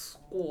closest,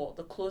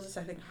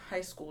 I think,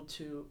 high school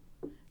to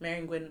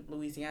Marion,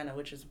 Louisiana,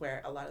 which is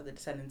where a lot of the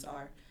descendants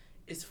are,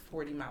 is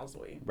 40 miles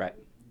away. Right.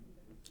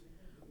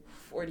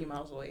 40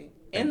 miles away.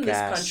 In this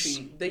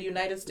country, the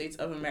United States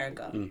of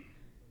America.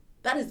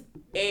 That is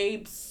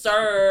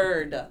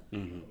absurd.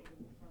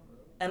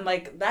 And,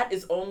 like, that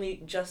is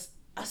only just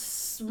a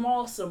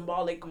small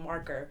symbolic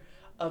marker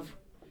of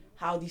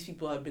how these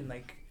people have been,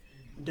 like,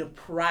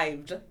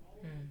 deprived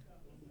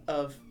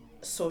of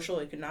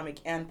social, economic,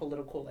 and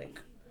political,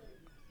 like,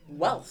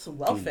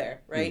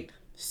 welfare, right?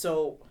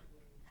 So,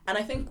 and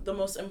I think the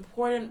most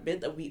important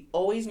bit that we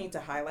always need to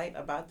highlight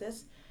about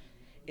this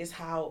is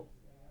how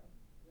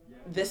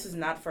this is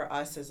not for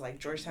us as, like,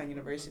 Georgetown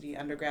University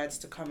undergrads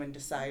to come and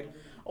decide,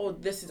 oh,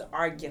 this is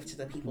our gift to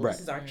the people. Right.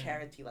 This is our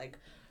charity. Like,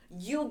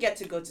 you get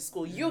to go to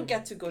school. You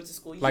get to go to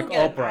school. You like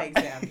get Oprah. an eye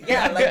exam.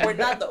 Yeah, like, we're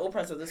not the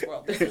Oprahs of this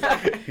world. This is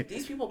like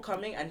these people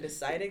coming and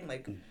deciding,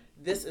 like,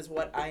 this is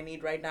what I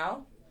need right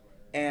now,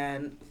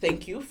 and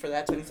thank you for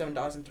that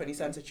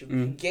 $27.20 that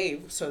you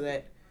gave, so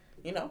that,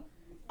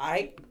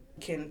 I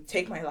can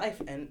take my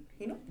life and,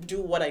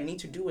 do what I need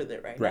to do with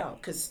it right now.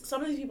 Because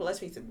some of these people, let's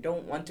face it,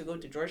 don't want to go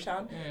to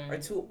Georgetown, are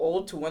too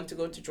old to want to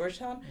go to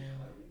Georgetown,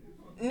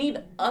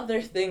 need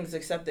other things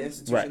except the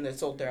institution that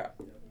sold their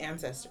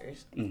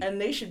ancestors.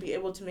 And they should be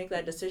able to make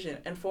that decision.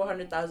 And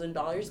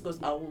 $400,000 goes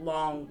a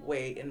long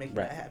way in making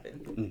that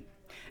happen.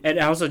 And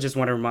I also just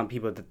want to remind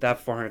people that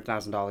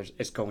 $400,000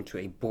 is going to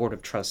a board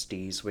of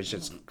trustees, which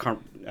is,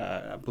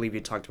 I believe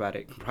you talked about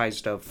it,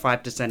 comprised of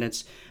 5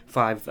 descendants,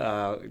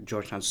 5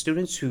 Georgetown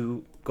students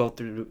who go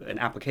through an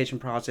application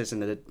process,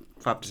 and the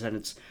 5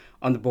 descendants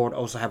on the board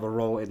also have a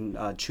role in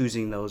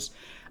choosing those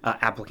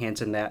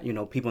applicants, and that,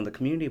 people in the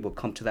community will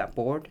come to that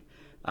board.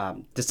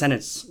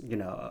 Descendants,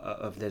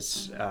 of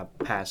this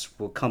past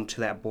will come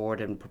to that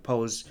board and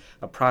propose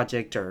a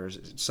project or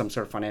some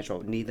sort of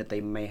financial need that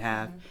they may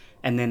have.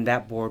 And then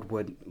that board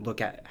would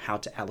look at how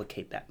to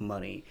allocate that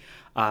money.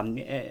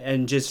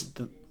 And just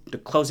the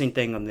closing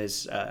thing on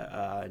this,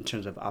 in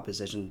terms of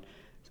opposition,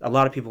 a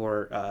lot of people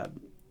were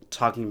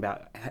talking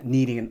about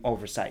needing an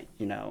oversight,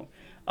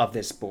 of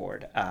this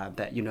board.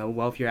 That,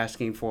 well, if you're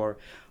asking for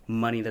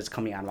money that's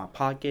coming out of my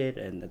pocket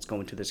and that's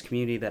going to this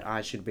community, that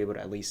I should be able to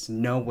at least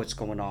know what's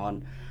going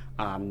on,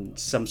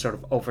 some sort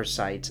of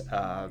oversight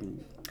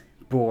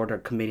board or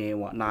committee and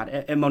whatnot.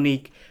 And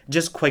Monique,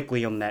 just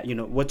quickly on that,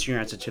 what's your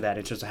answer to that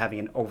in terms of having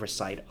an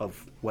oversight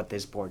of what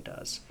this board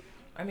does?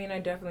 I mean, I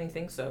definitely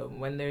think so.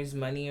 When there's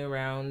money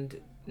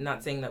around,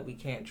 not saying that we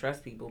can't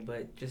trust people,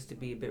 but just to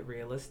be a bit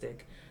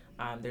realistic,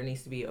 there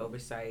needs to be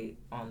oversight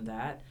on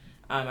that.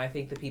 I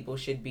think the people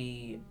should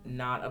be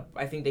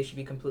I think they should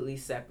be completely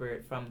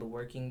separate from the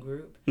working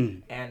group,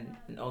 and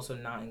also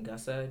not in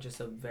GUSA, just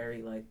a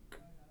very, like,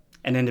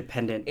 an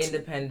independent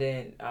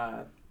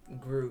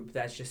group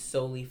that's just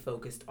solely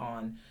focused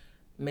on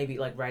maybe,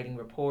 like, writing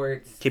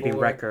reports, keeping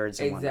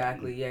records, and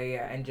exactly,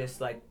 and just,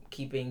 like,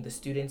 keeping the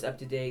students up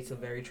to date, so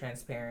very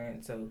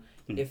transparent. So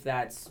if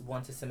that's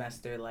once a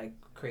semester, like,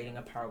 creating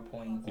a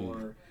PowerPoint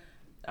or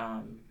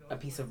a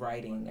piece of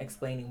writing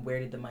explaining where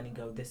did the money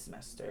go this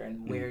semester,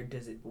 and where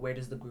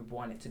does the group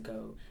want it to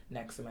go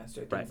next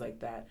semester, things like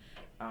that.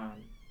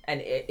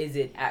 And is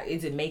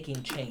it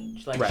making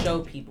change? Like, show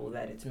people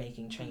that it's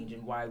making change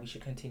and why we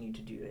should continue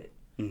to do it.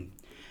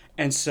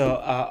 And so,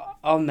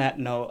 on that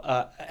note,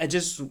 I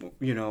just,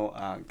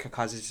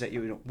 Kakazi said,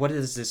 what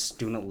is this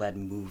student-led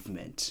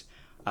movement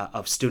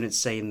of students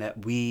saying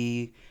that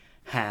we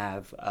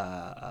have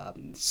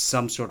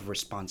some sort of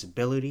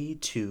responsibility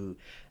to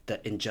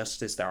the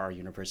injustice that our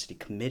university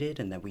committed,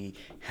 and that we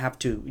have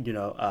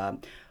to,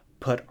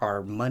 put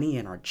our money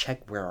and our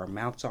check where our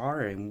mouths are,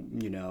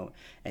 and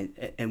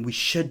and we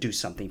should do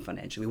something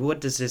financially.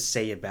 What does this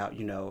say about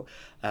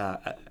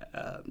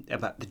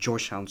about the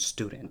Georgetown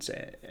students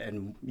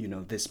and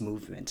this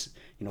movement?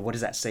 What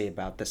does that say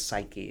about the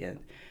psyche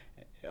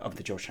of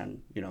the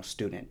Georgetown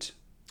student?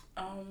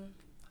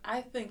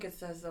 I think it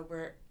says that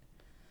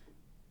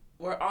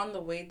we're on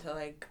the way to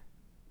like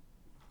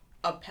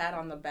a pat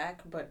on the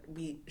back, but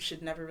we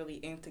should never really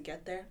aim to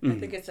get there. I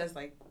think it says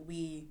like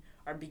we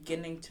are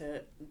beginning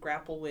to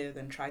grapple with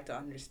and try to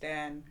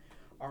understand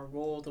our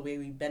role, the way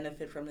we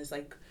benefit from this,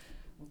 like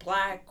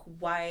Black,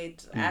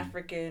 white,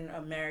 African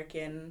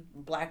American,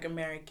 Black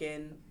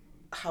American,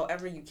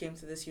 however you came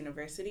to this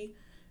university,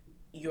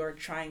 you're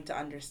trying to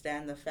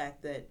understand the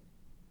fact that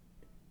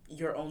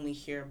you're only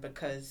here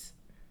because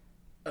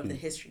of the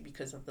history,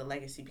 because of the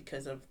legacy,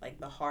 because of like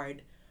the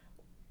hard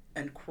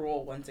and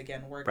cruel, once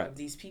again, work of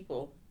these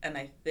people. And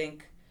I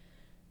think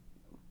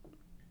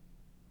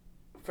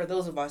for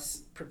those of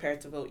us prepared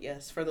to vote,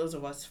 yes. For those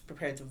of us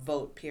prepared to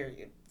vote,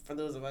 period. For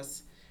those of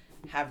us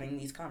having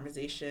these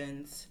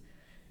conversations,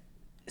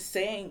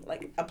 saying,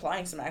 like,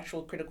 applying some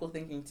actual critical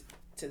thinking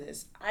to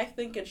this, I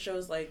think it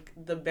shows, like,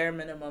 the bare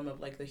minimum of,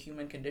 like, the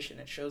human condition.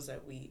 It shows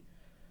that we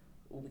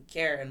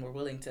care and we're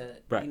willing to,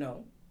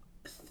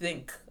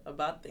 think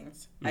about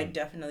things. I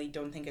definitely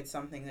don't think it's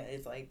something that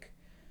is, like,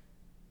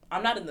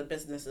 I'm not in the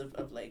business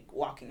of like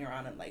walking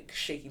around and like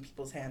shaking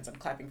people's hands and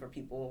clapping for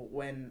people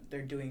when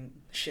they're doing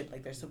shit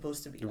like they're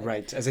supposed to be. Like,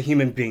 right, as a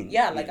human being.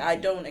 Yeah, like I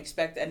don't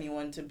expect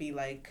anyone to be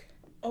like,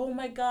 oh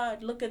my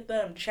God, look at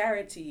them,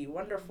 charity,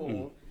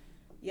 wonderful,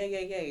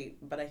 yay.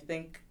 But I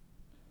think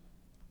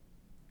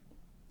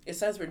it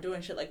says we're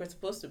doing shit like we're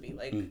supposed to be.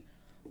 Like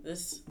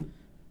this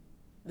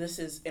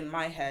is in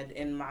my head,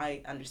 in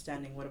my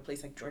understanding, what a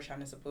place like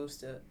Georgetown is supposed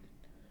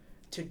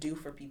to do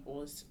for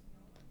people is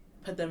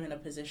put them in a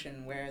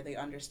position where they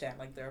understand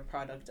like they're a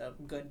product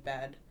of good,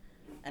 bad,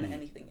 and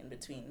anything in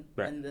between,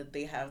 and that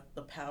they have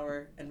the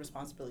power and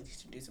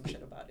responsibilities to do some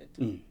shit about it.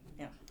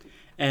 Yeah.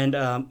 And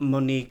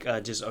Monique,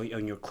 just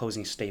on your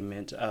closing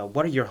statement,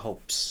 what are your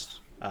hopes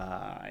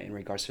in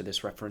regards to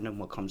this referendum?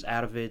 What comes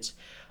out of it?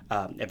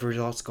 If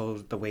results go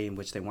the way in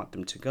which they want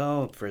them to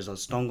go, if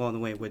results don't go in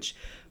the way in which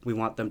we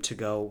want them to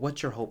go,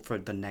 what's your hope for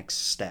the next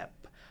step?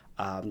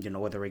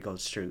 Whether it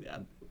goes through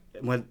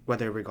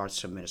whether in regards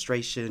to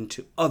administration,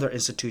 to other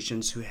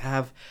institutions who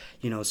have,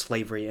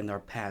 slavery in their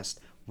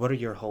past, what are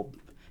your hope,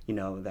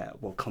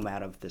 that will come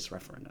out of this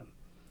referendum?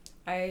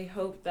 I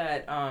hope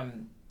that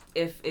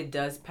if it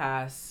does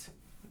pass,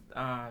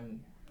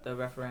 the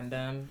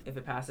referendum, if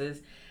it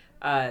passes,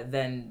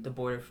 then the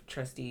Board of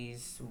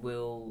Trustees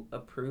will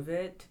approve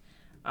it.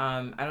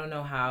 I don't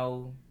know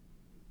how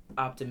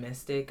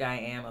optimistic I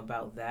am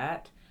about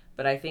that,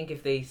 but I think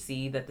if they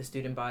see that the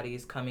student body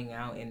is coming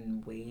out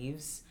in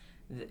waves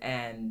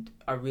and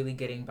are really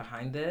getting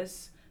behind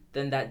this,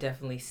 then that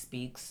definitely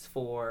speaks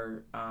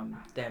for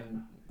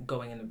them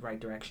going in the right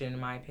direction, in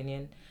my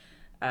opinion.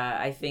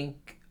 I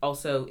think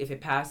also if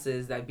it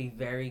passes, that'd be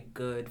very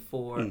good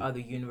for other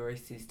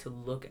universities to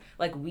look at.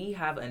 Like, we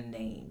have a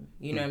name,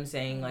 you know what I'm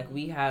saying? Like,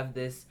 we have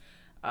this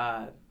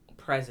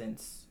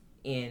presence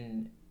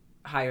in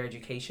higher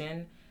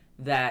education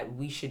that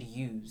we should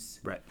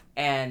use. Right.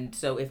 And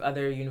so if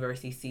other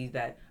universities see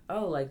that,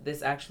 oh, like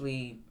this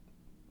actually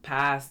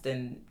passed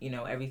and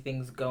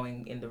everything's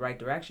going in the right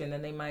direction,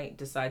 then they might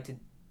decide to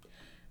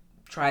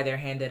try their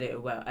hand at it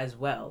as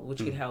well, which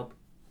could help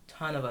a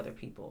ton of other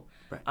people.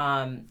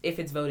 Right. If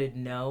it's voted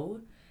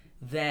no,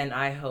 then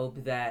I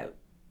hope that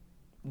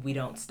we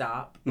don't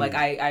stop. Like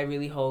I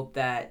really hope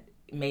that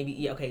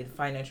maybe the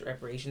financial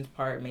reparations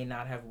part may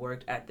not have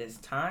worked at this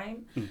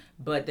time,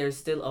 but there's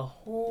still a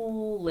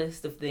whole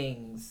list of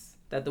things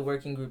that the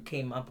working group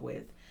came up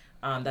with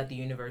that the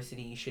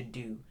university should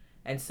do.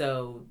 And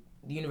so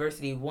the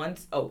university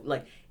wants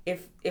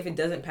if it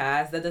doesn't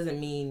pass, that doesn't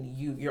mean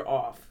you're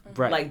off.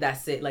 Right. Like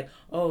that's it. Like,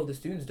 oh, the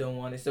students don't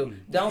want it. So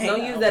don't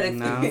use that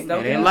excuse.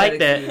 No, don't use like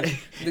that.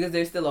 Because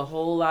there's still a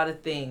whole lot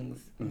of things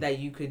that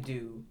you could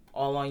do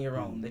all on your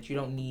own that you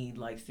don't need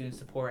like student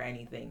support or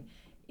anything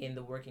in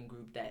the working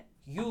group that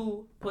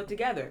you put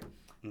together.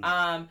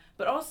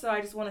 But also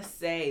I just want to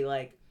say,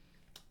 like,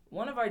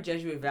 one of our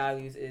Jesuit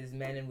values is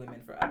men and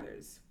women for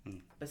others.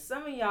 But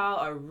some of y'all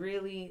are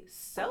really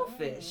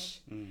selfish.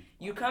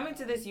 You come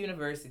into this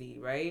university,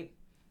 right?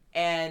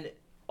 And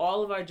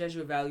all of our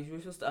Jesuit values, we're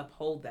supposed to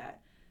uphold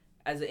that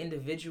as an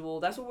individual.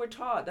 That's what we're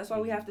taught. That's why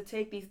we have to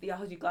take these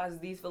theology classes,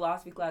 these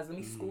philosophy classes. Let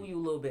me school you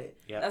a little bit.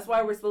 Yep. That's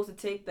why we're supposed to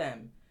take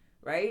them,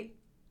 right?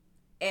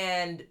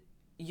 And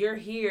you're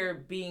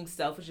here being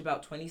selfish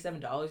about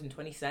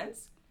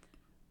 $27.20.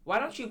 Why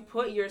don't you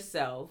put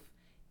yourself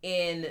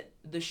in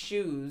the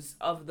shoes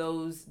of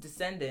those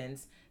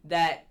descendants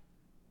that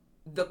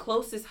the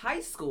closest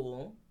high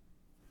school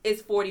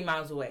is 40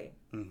 miles away?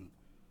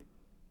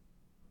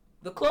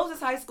 The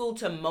closest high school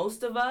to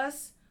most of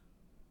us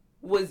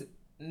was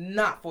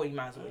not 40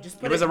 miles away. Just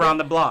put it was around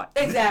the block.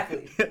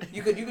 Exactly.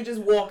 You could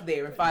just walk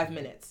there in 5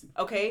 minutes.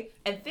 Okay?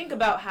 And think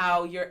about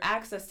how your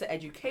access to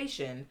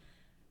education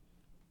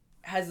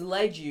has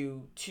led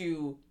you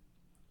to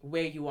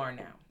where you are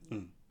now.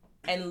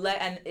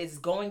 And is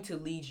going to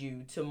lead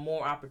you to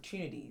more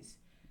opportunities.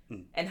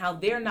 And how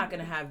they're not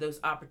going to have those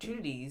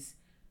opportunities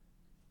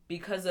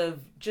because of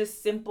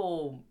just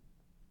simple,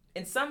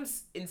 in some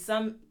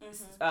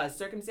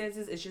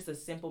circumstances, it's just a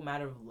simple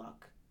matter of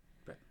luck.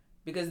 Right.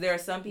 Because there are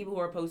some people who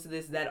are opposed to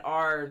this that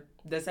are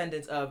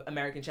descendants of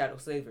American chattel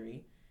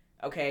slavery,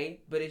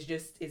 okay? But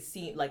it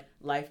seemed like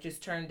life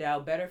just turned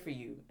out better for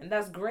you, and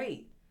that's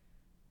great.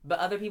 But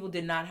other people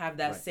did not have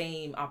that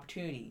same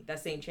opportunity, that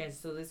same chance.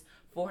 So this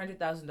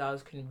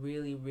 $400,000 can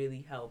really,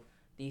 really help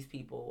these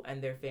people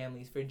and their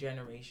families for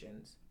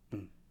generations.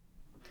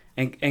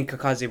 And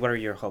Kakazi, what are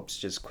your hopes,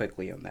 just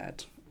quickly on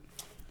that?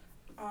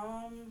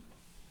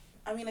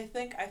 I mean, I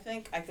think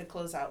I could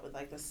close out with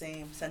like the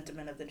same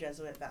sentiment of the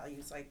Jesuit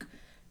values. Like,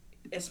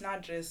 it's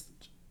not just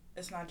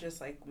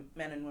like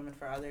men and women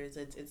for others.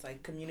 It's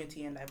like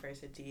community and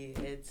diversity.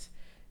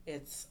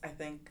 It's I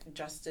think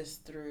justice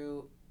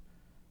through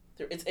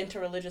it's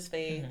interreligious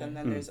faith, and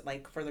then there's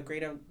like for the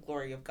greater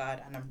glory of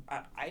God. And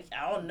I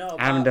don't know.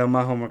 I haven't done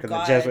my homework on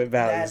the Jesuit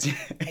values.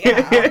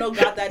 I don't know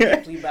God that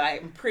deeply, but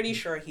I'm pretty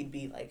sure he'd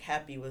be like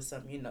happy with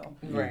some,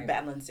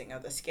 balancing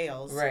of the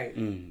scales. Right.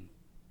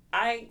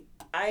 I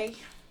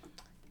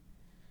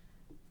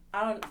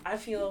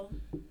feel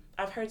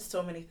I've heard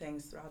so many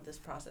things throughout this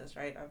process,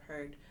 right? I've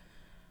heard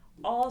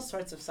all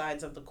sorts of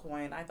sides of the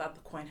coin. I thought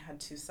the coin had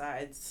two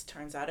sides.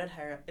 Turns out it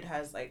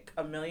has like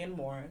a million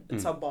more.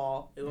 It's a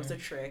ball. It was a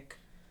trick.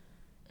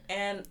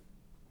 And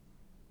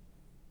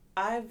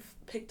I've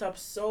picked up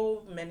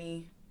so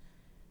many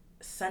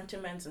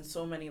sentiments and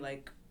so many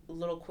like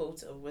little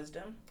quotes of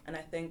wisdom. And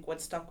I think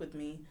what stuck with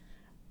me,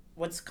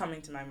 what's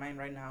coming to my mind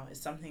right now is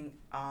something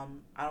I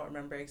don't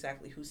remember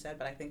exactly who said,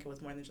 but I think it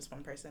was more than just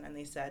one person. And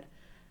they said,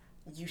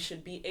 you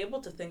should be able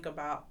to think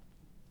about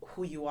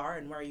who you are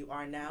and where you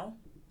are now,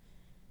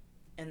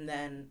 and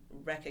then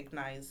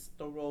recognize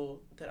the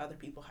role that other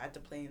people had to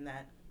play in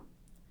that.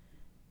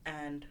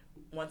 And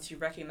once you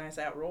recognize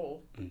that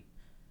role,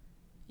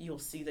 you'll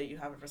see that you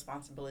have a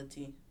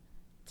responsibility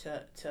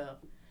to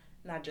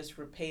not just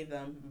repay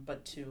them,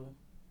 but to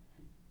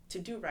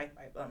do right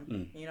by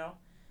them,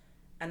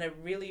 And it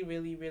really,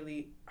 really,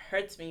 really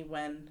hurts me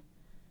when,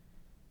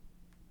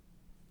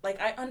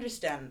 like, I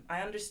understand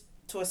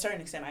to a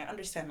certain extent, I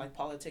understand, like,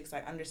 politics,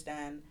 I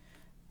understand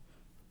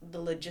the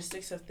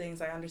logistics of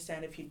things. I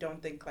understand if you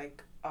don't think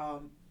like a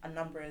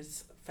number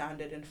is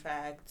founded in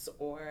facts,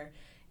 or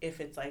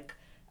if it's like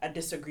a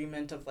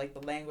disagreement of like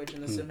the language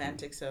and the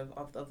semantics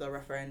of the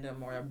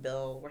referendum or a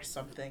bill or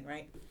something,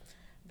 right?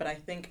 But I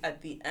think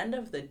at the end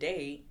of the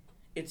day,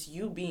 it's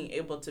you being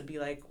able to be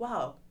like,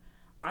 wow,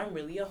 I'm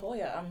really a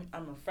Hoya.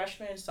 I'm a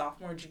freshman,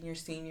 sophomore, junior,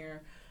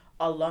 senior,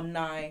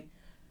 alumni,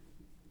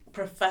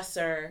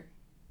 professor,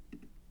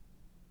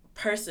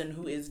 person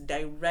who is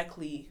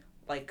directly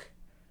like,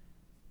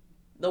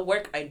 the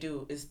work I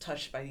do is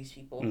touched by these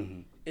people,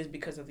 is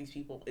because of these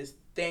people, is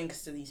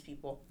thanks to these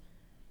people.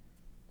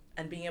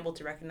 And being able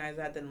to recognize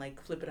that, then like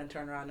flip it and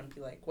turn around and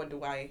be like, what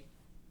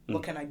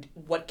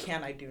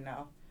can I do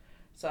now?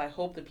 So I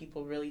hope that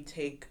people really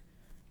take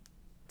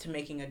to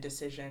making a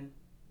decision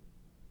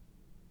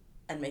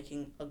and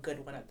making a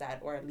good one at that,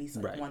 or at least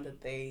like one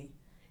that they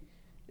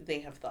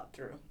have thought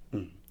through.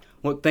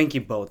 Well, thank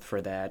you both for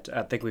that.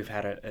 I think we've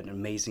had an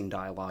amazing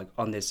dialogue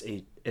on this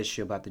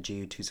issue about the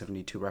GU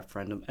 272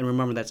 referendum. And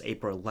remember, that's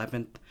April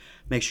 11th.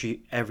 Make sure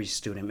every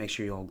student, make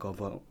sure you all go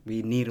vote.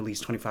 We need at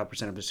least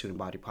 25% of the student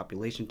body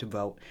population to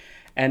vote.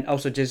 And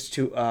also, just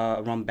to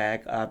run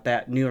back,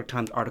 that New York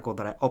Times article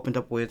that I opened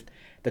up with,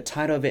 the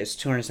title of it is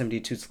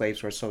 272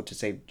 Slaves Were Sold to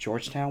Save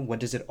Georgetown. What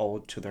does it owe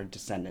to their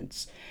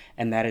descendants?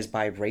 And that is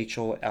by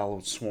Rachel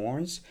L.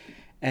 Swarns.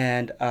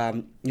 And,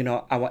 I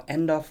will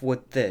end off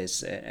with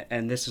this,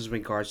 and this is in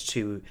regards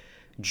to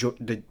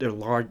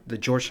the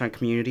Georgetown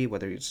community,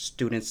 whether it's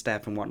students,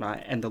 staff, and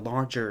whatnot, and the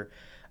larger,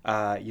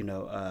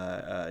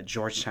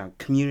 Georgetown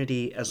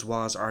community, as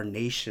well as our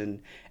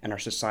nation and our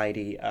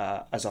society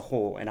as a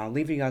whole. And I'll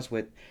leave you guys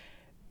with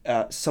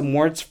some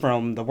words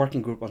from the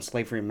Working Group on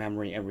Slavery,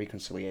 Memory, and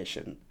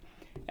Reconciliation.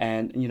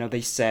 And, they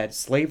said,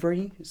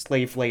 slavery,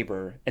 slave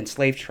labor, and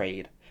slave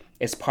trade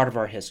is part of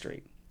our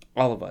history.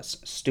 All of us,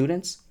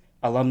 students,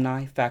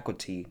 alumni,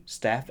 faculty,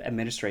 staff,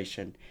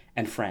 administration,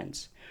 and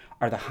friends,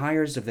 are the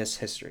hires of this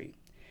history.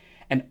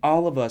 And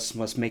all of us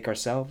must make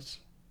ourselves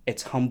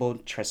its humble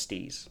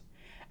trustees.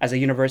 As a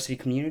university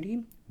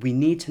community, we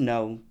need to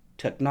know,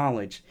 to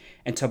acknowledge,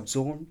 and to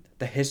absorb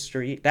that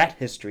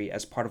history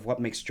as part of what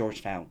makes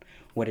Georgetown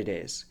what it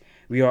is.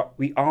 We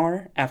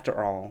are,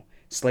 after all,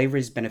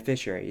 slavery's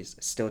beneficiaries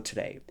still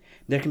today.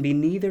 There can be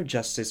neither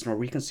justice nor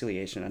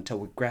reconciliation until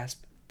we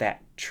grasp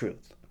that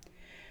truth.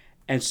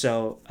 And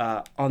so,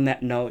 on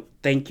that note,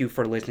 thank you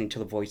for listening to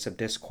the Voice of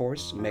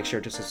Discourse. Make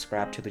sure to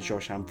subscribe to the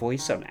Georgetown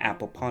Voice on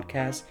Apple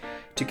Podcasts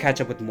to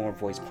catch up with more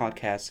Voice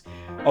podcasts.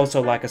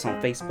 Also, like us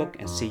on Facebook,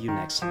 and see you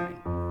next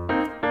time.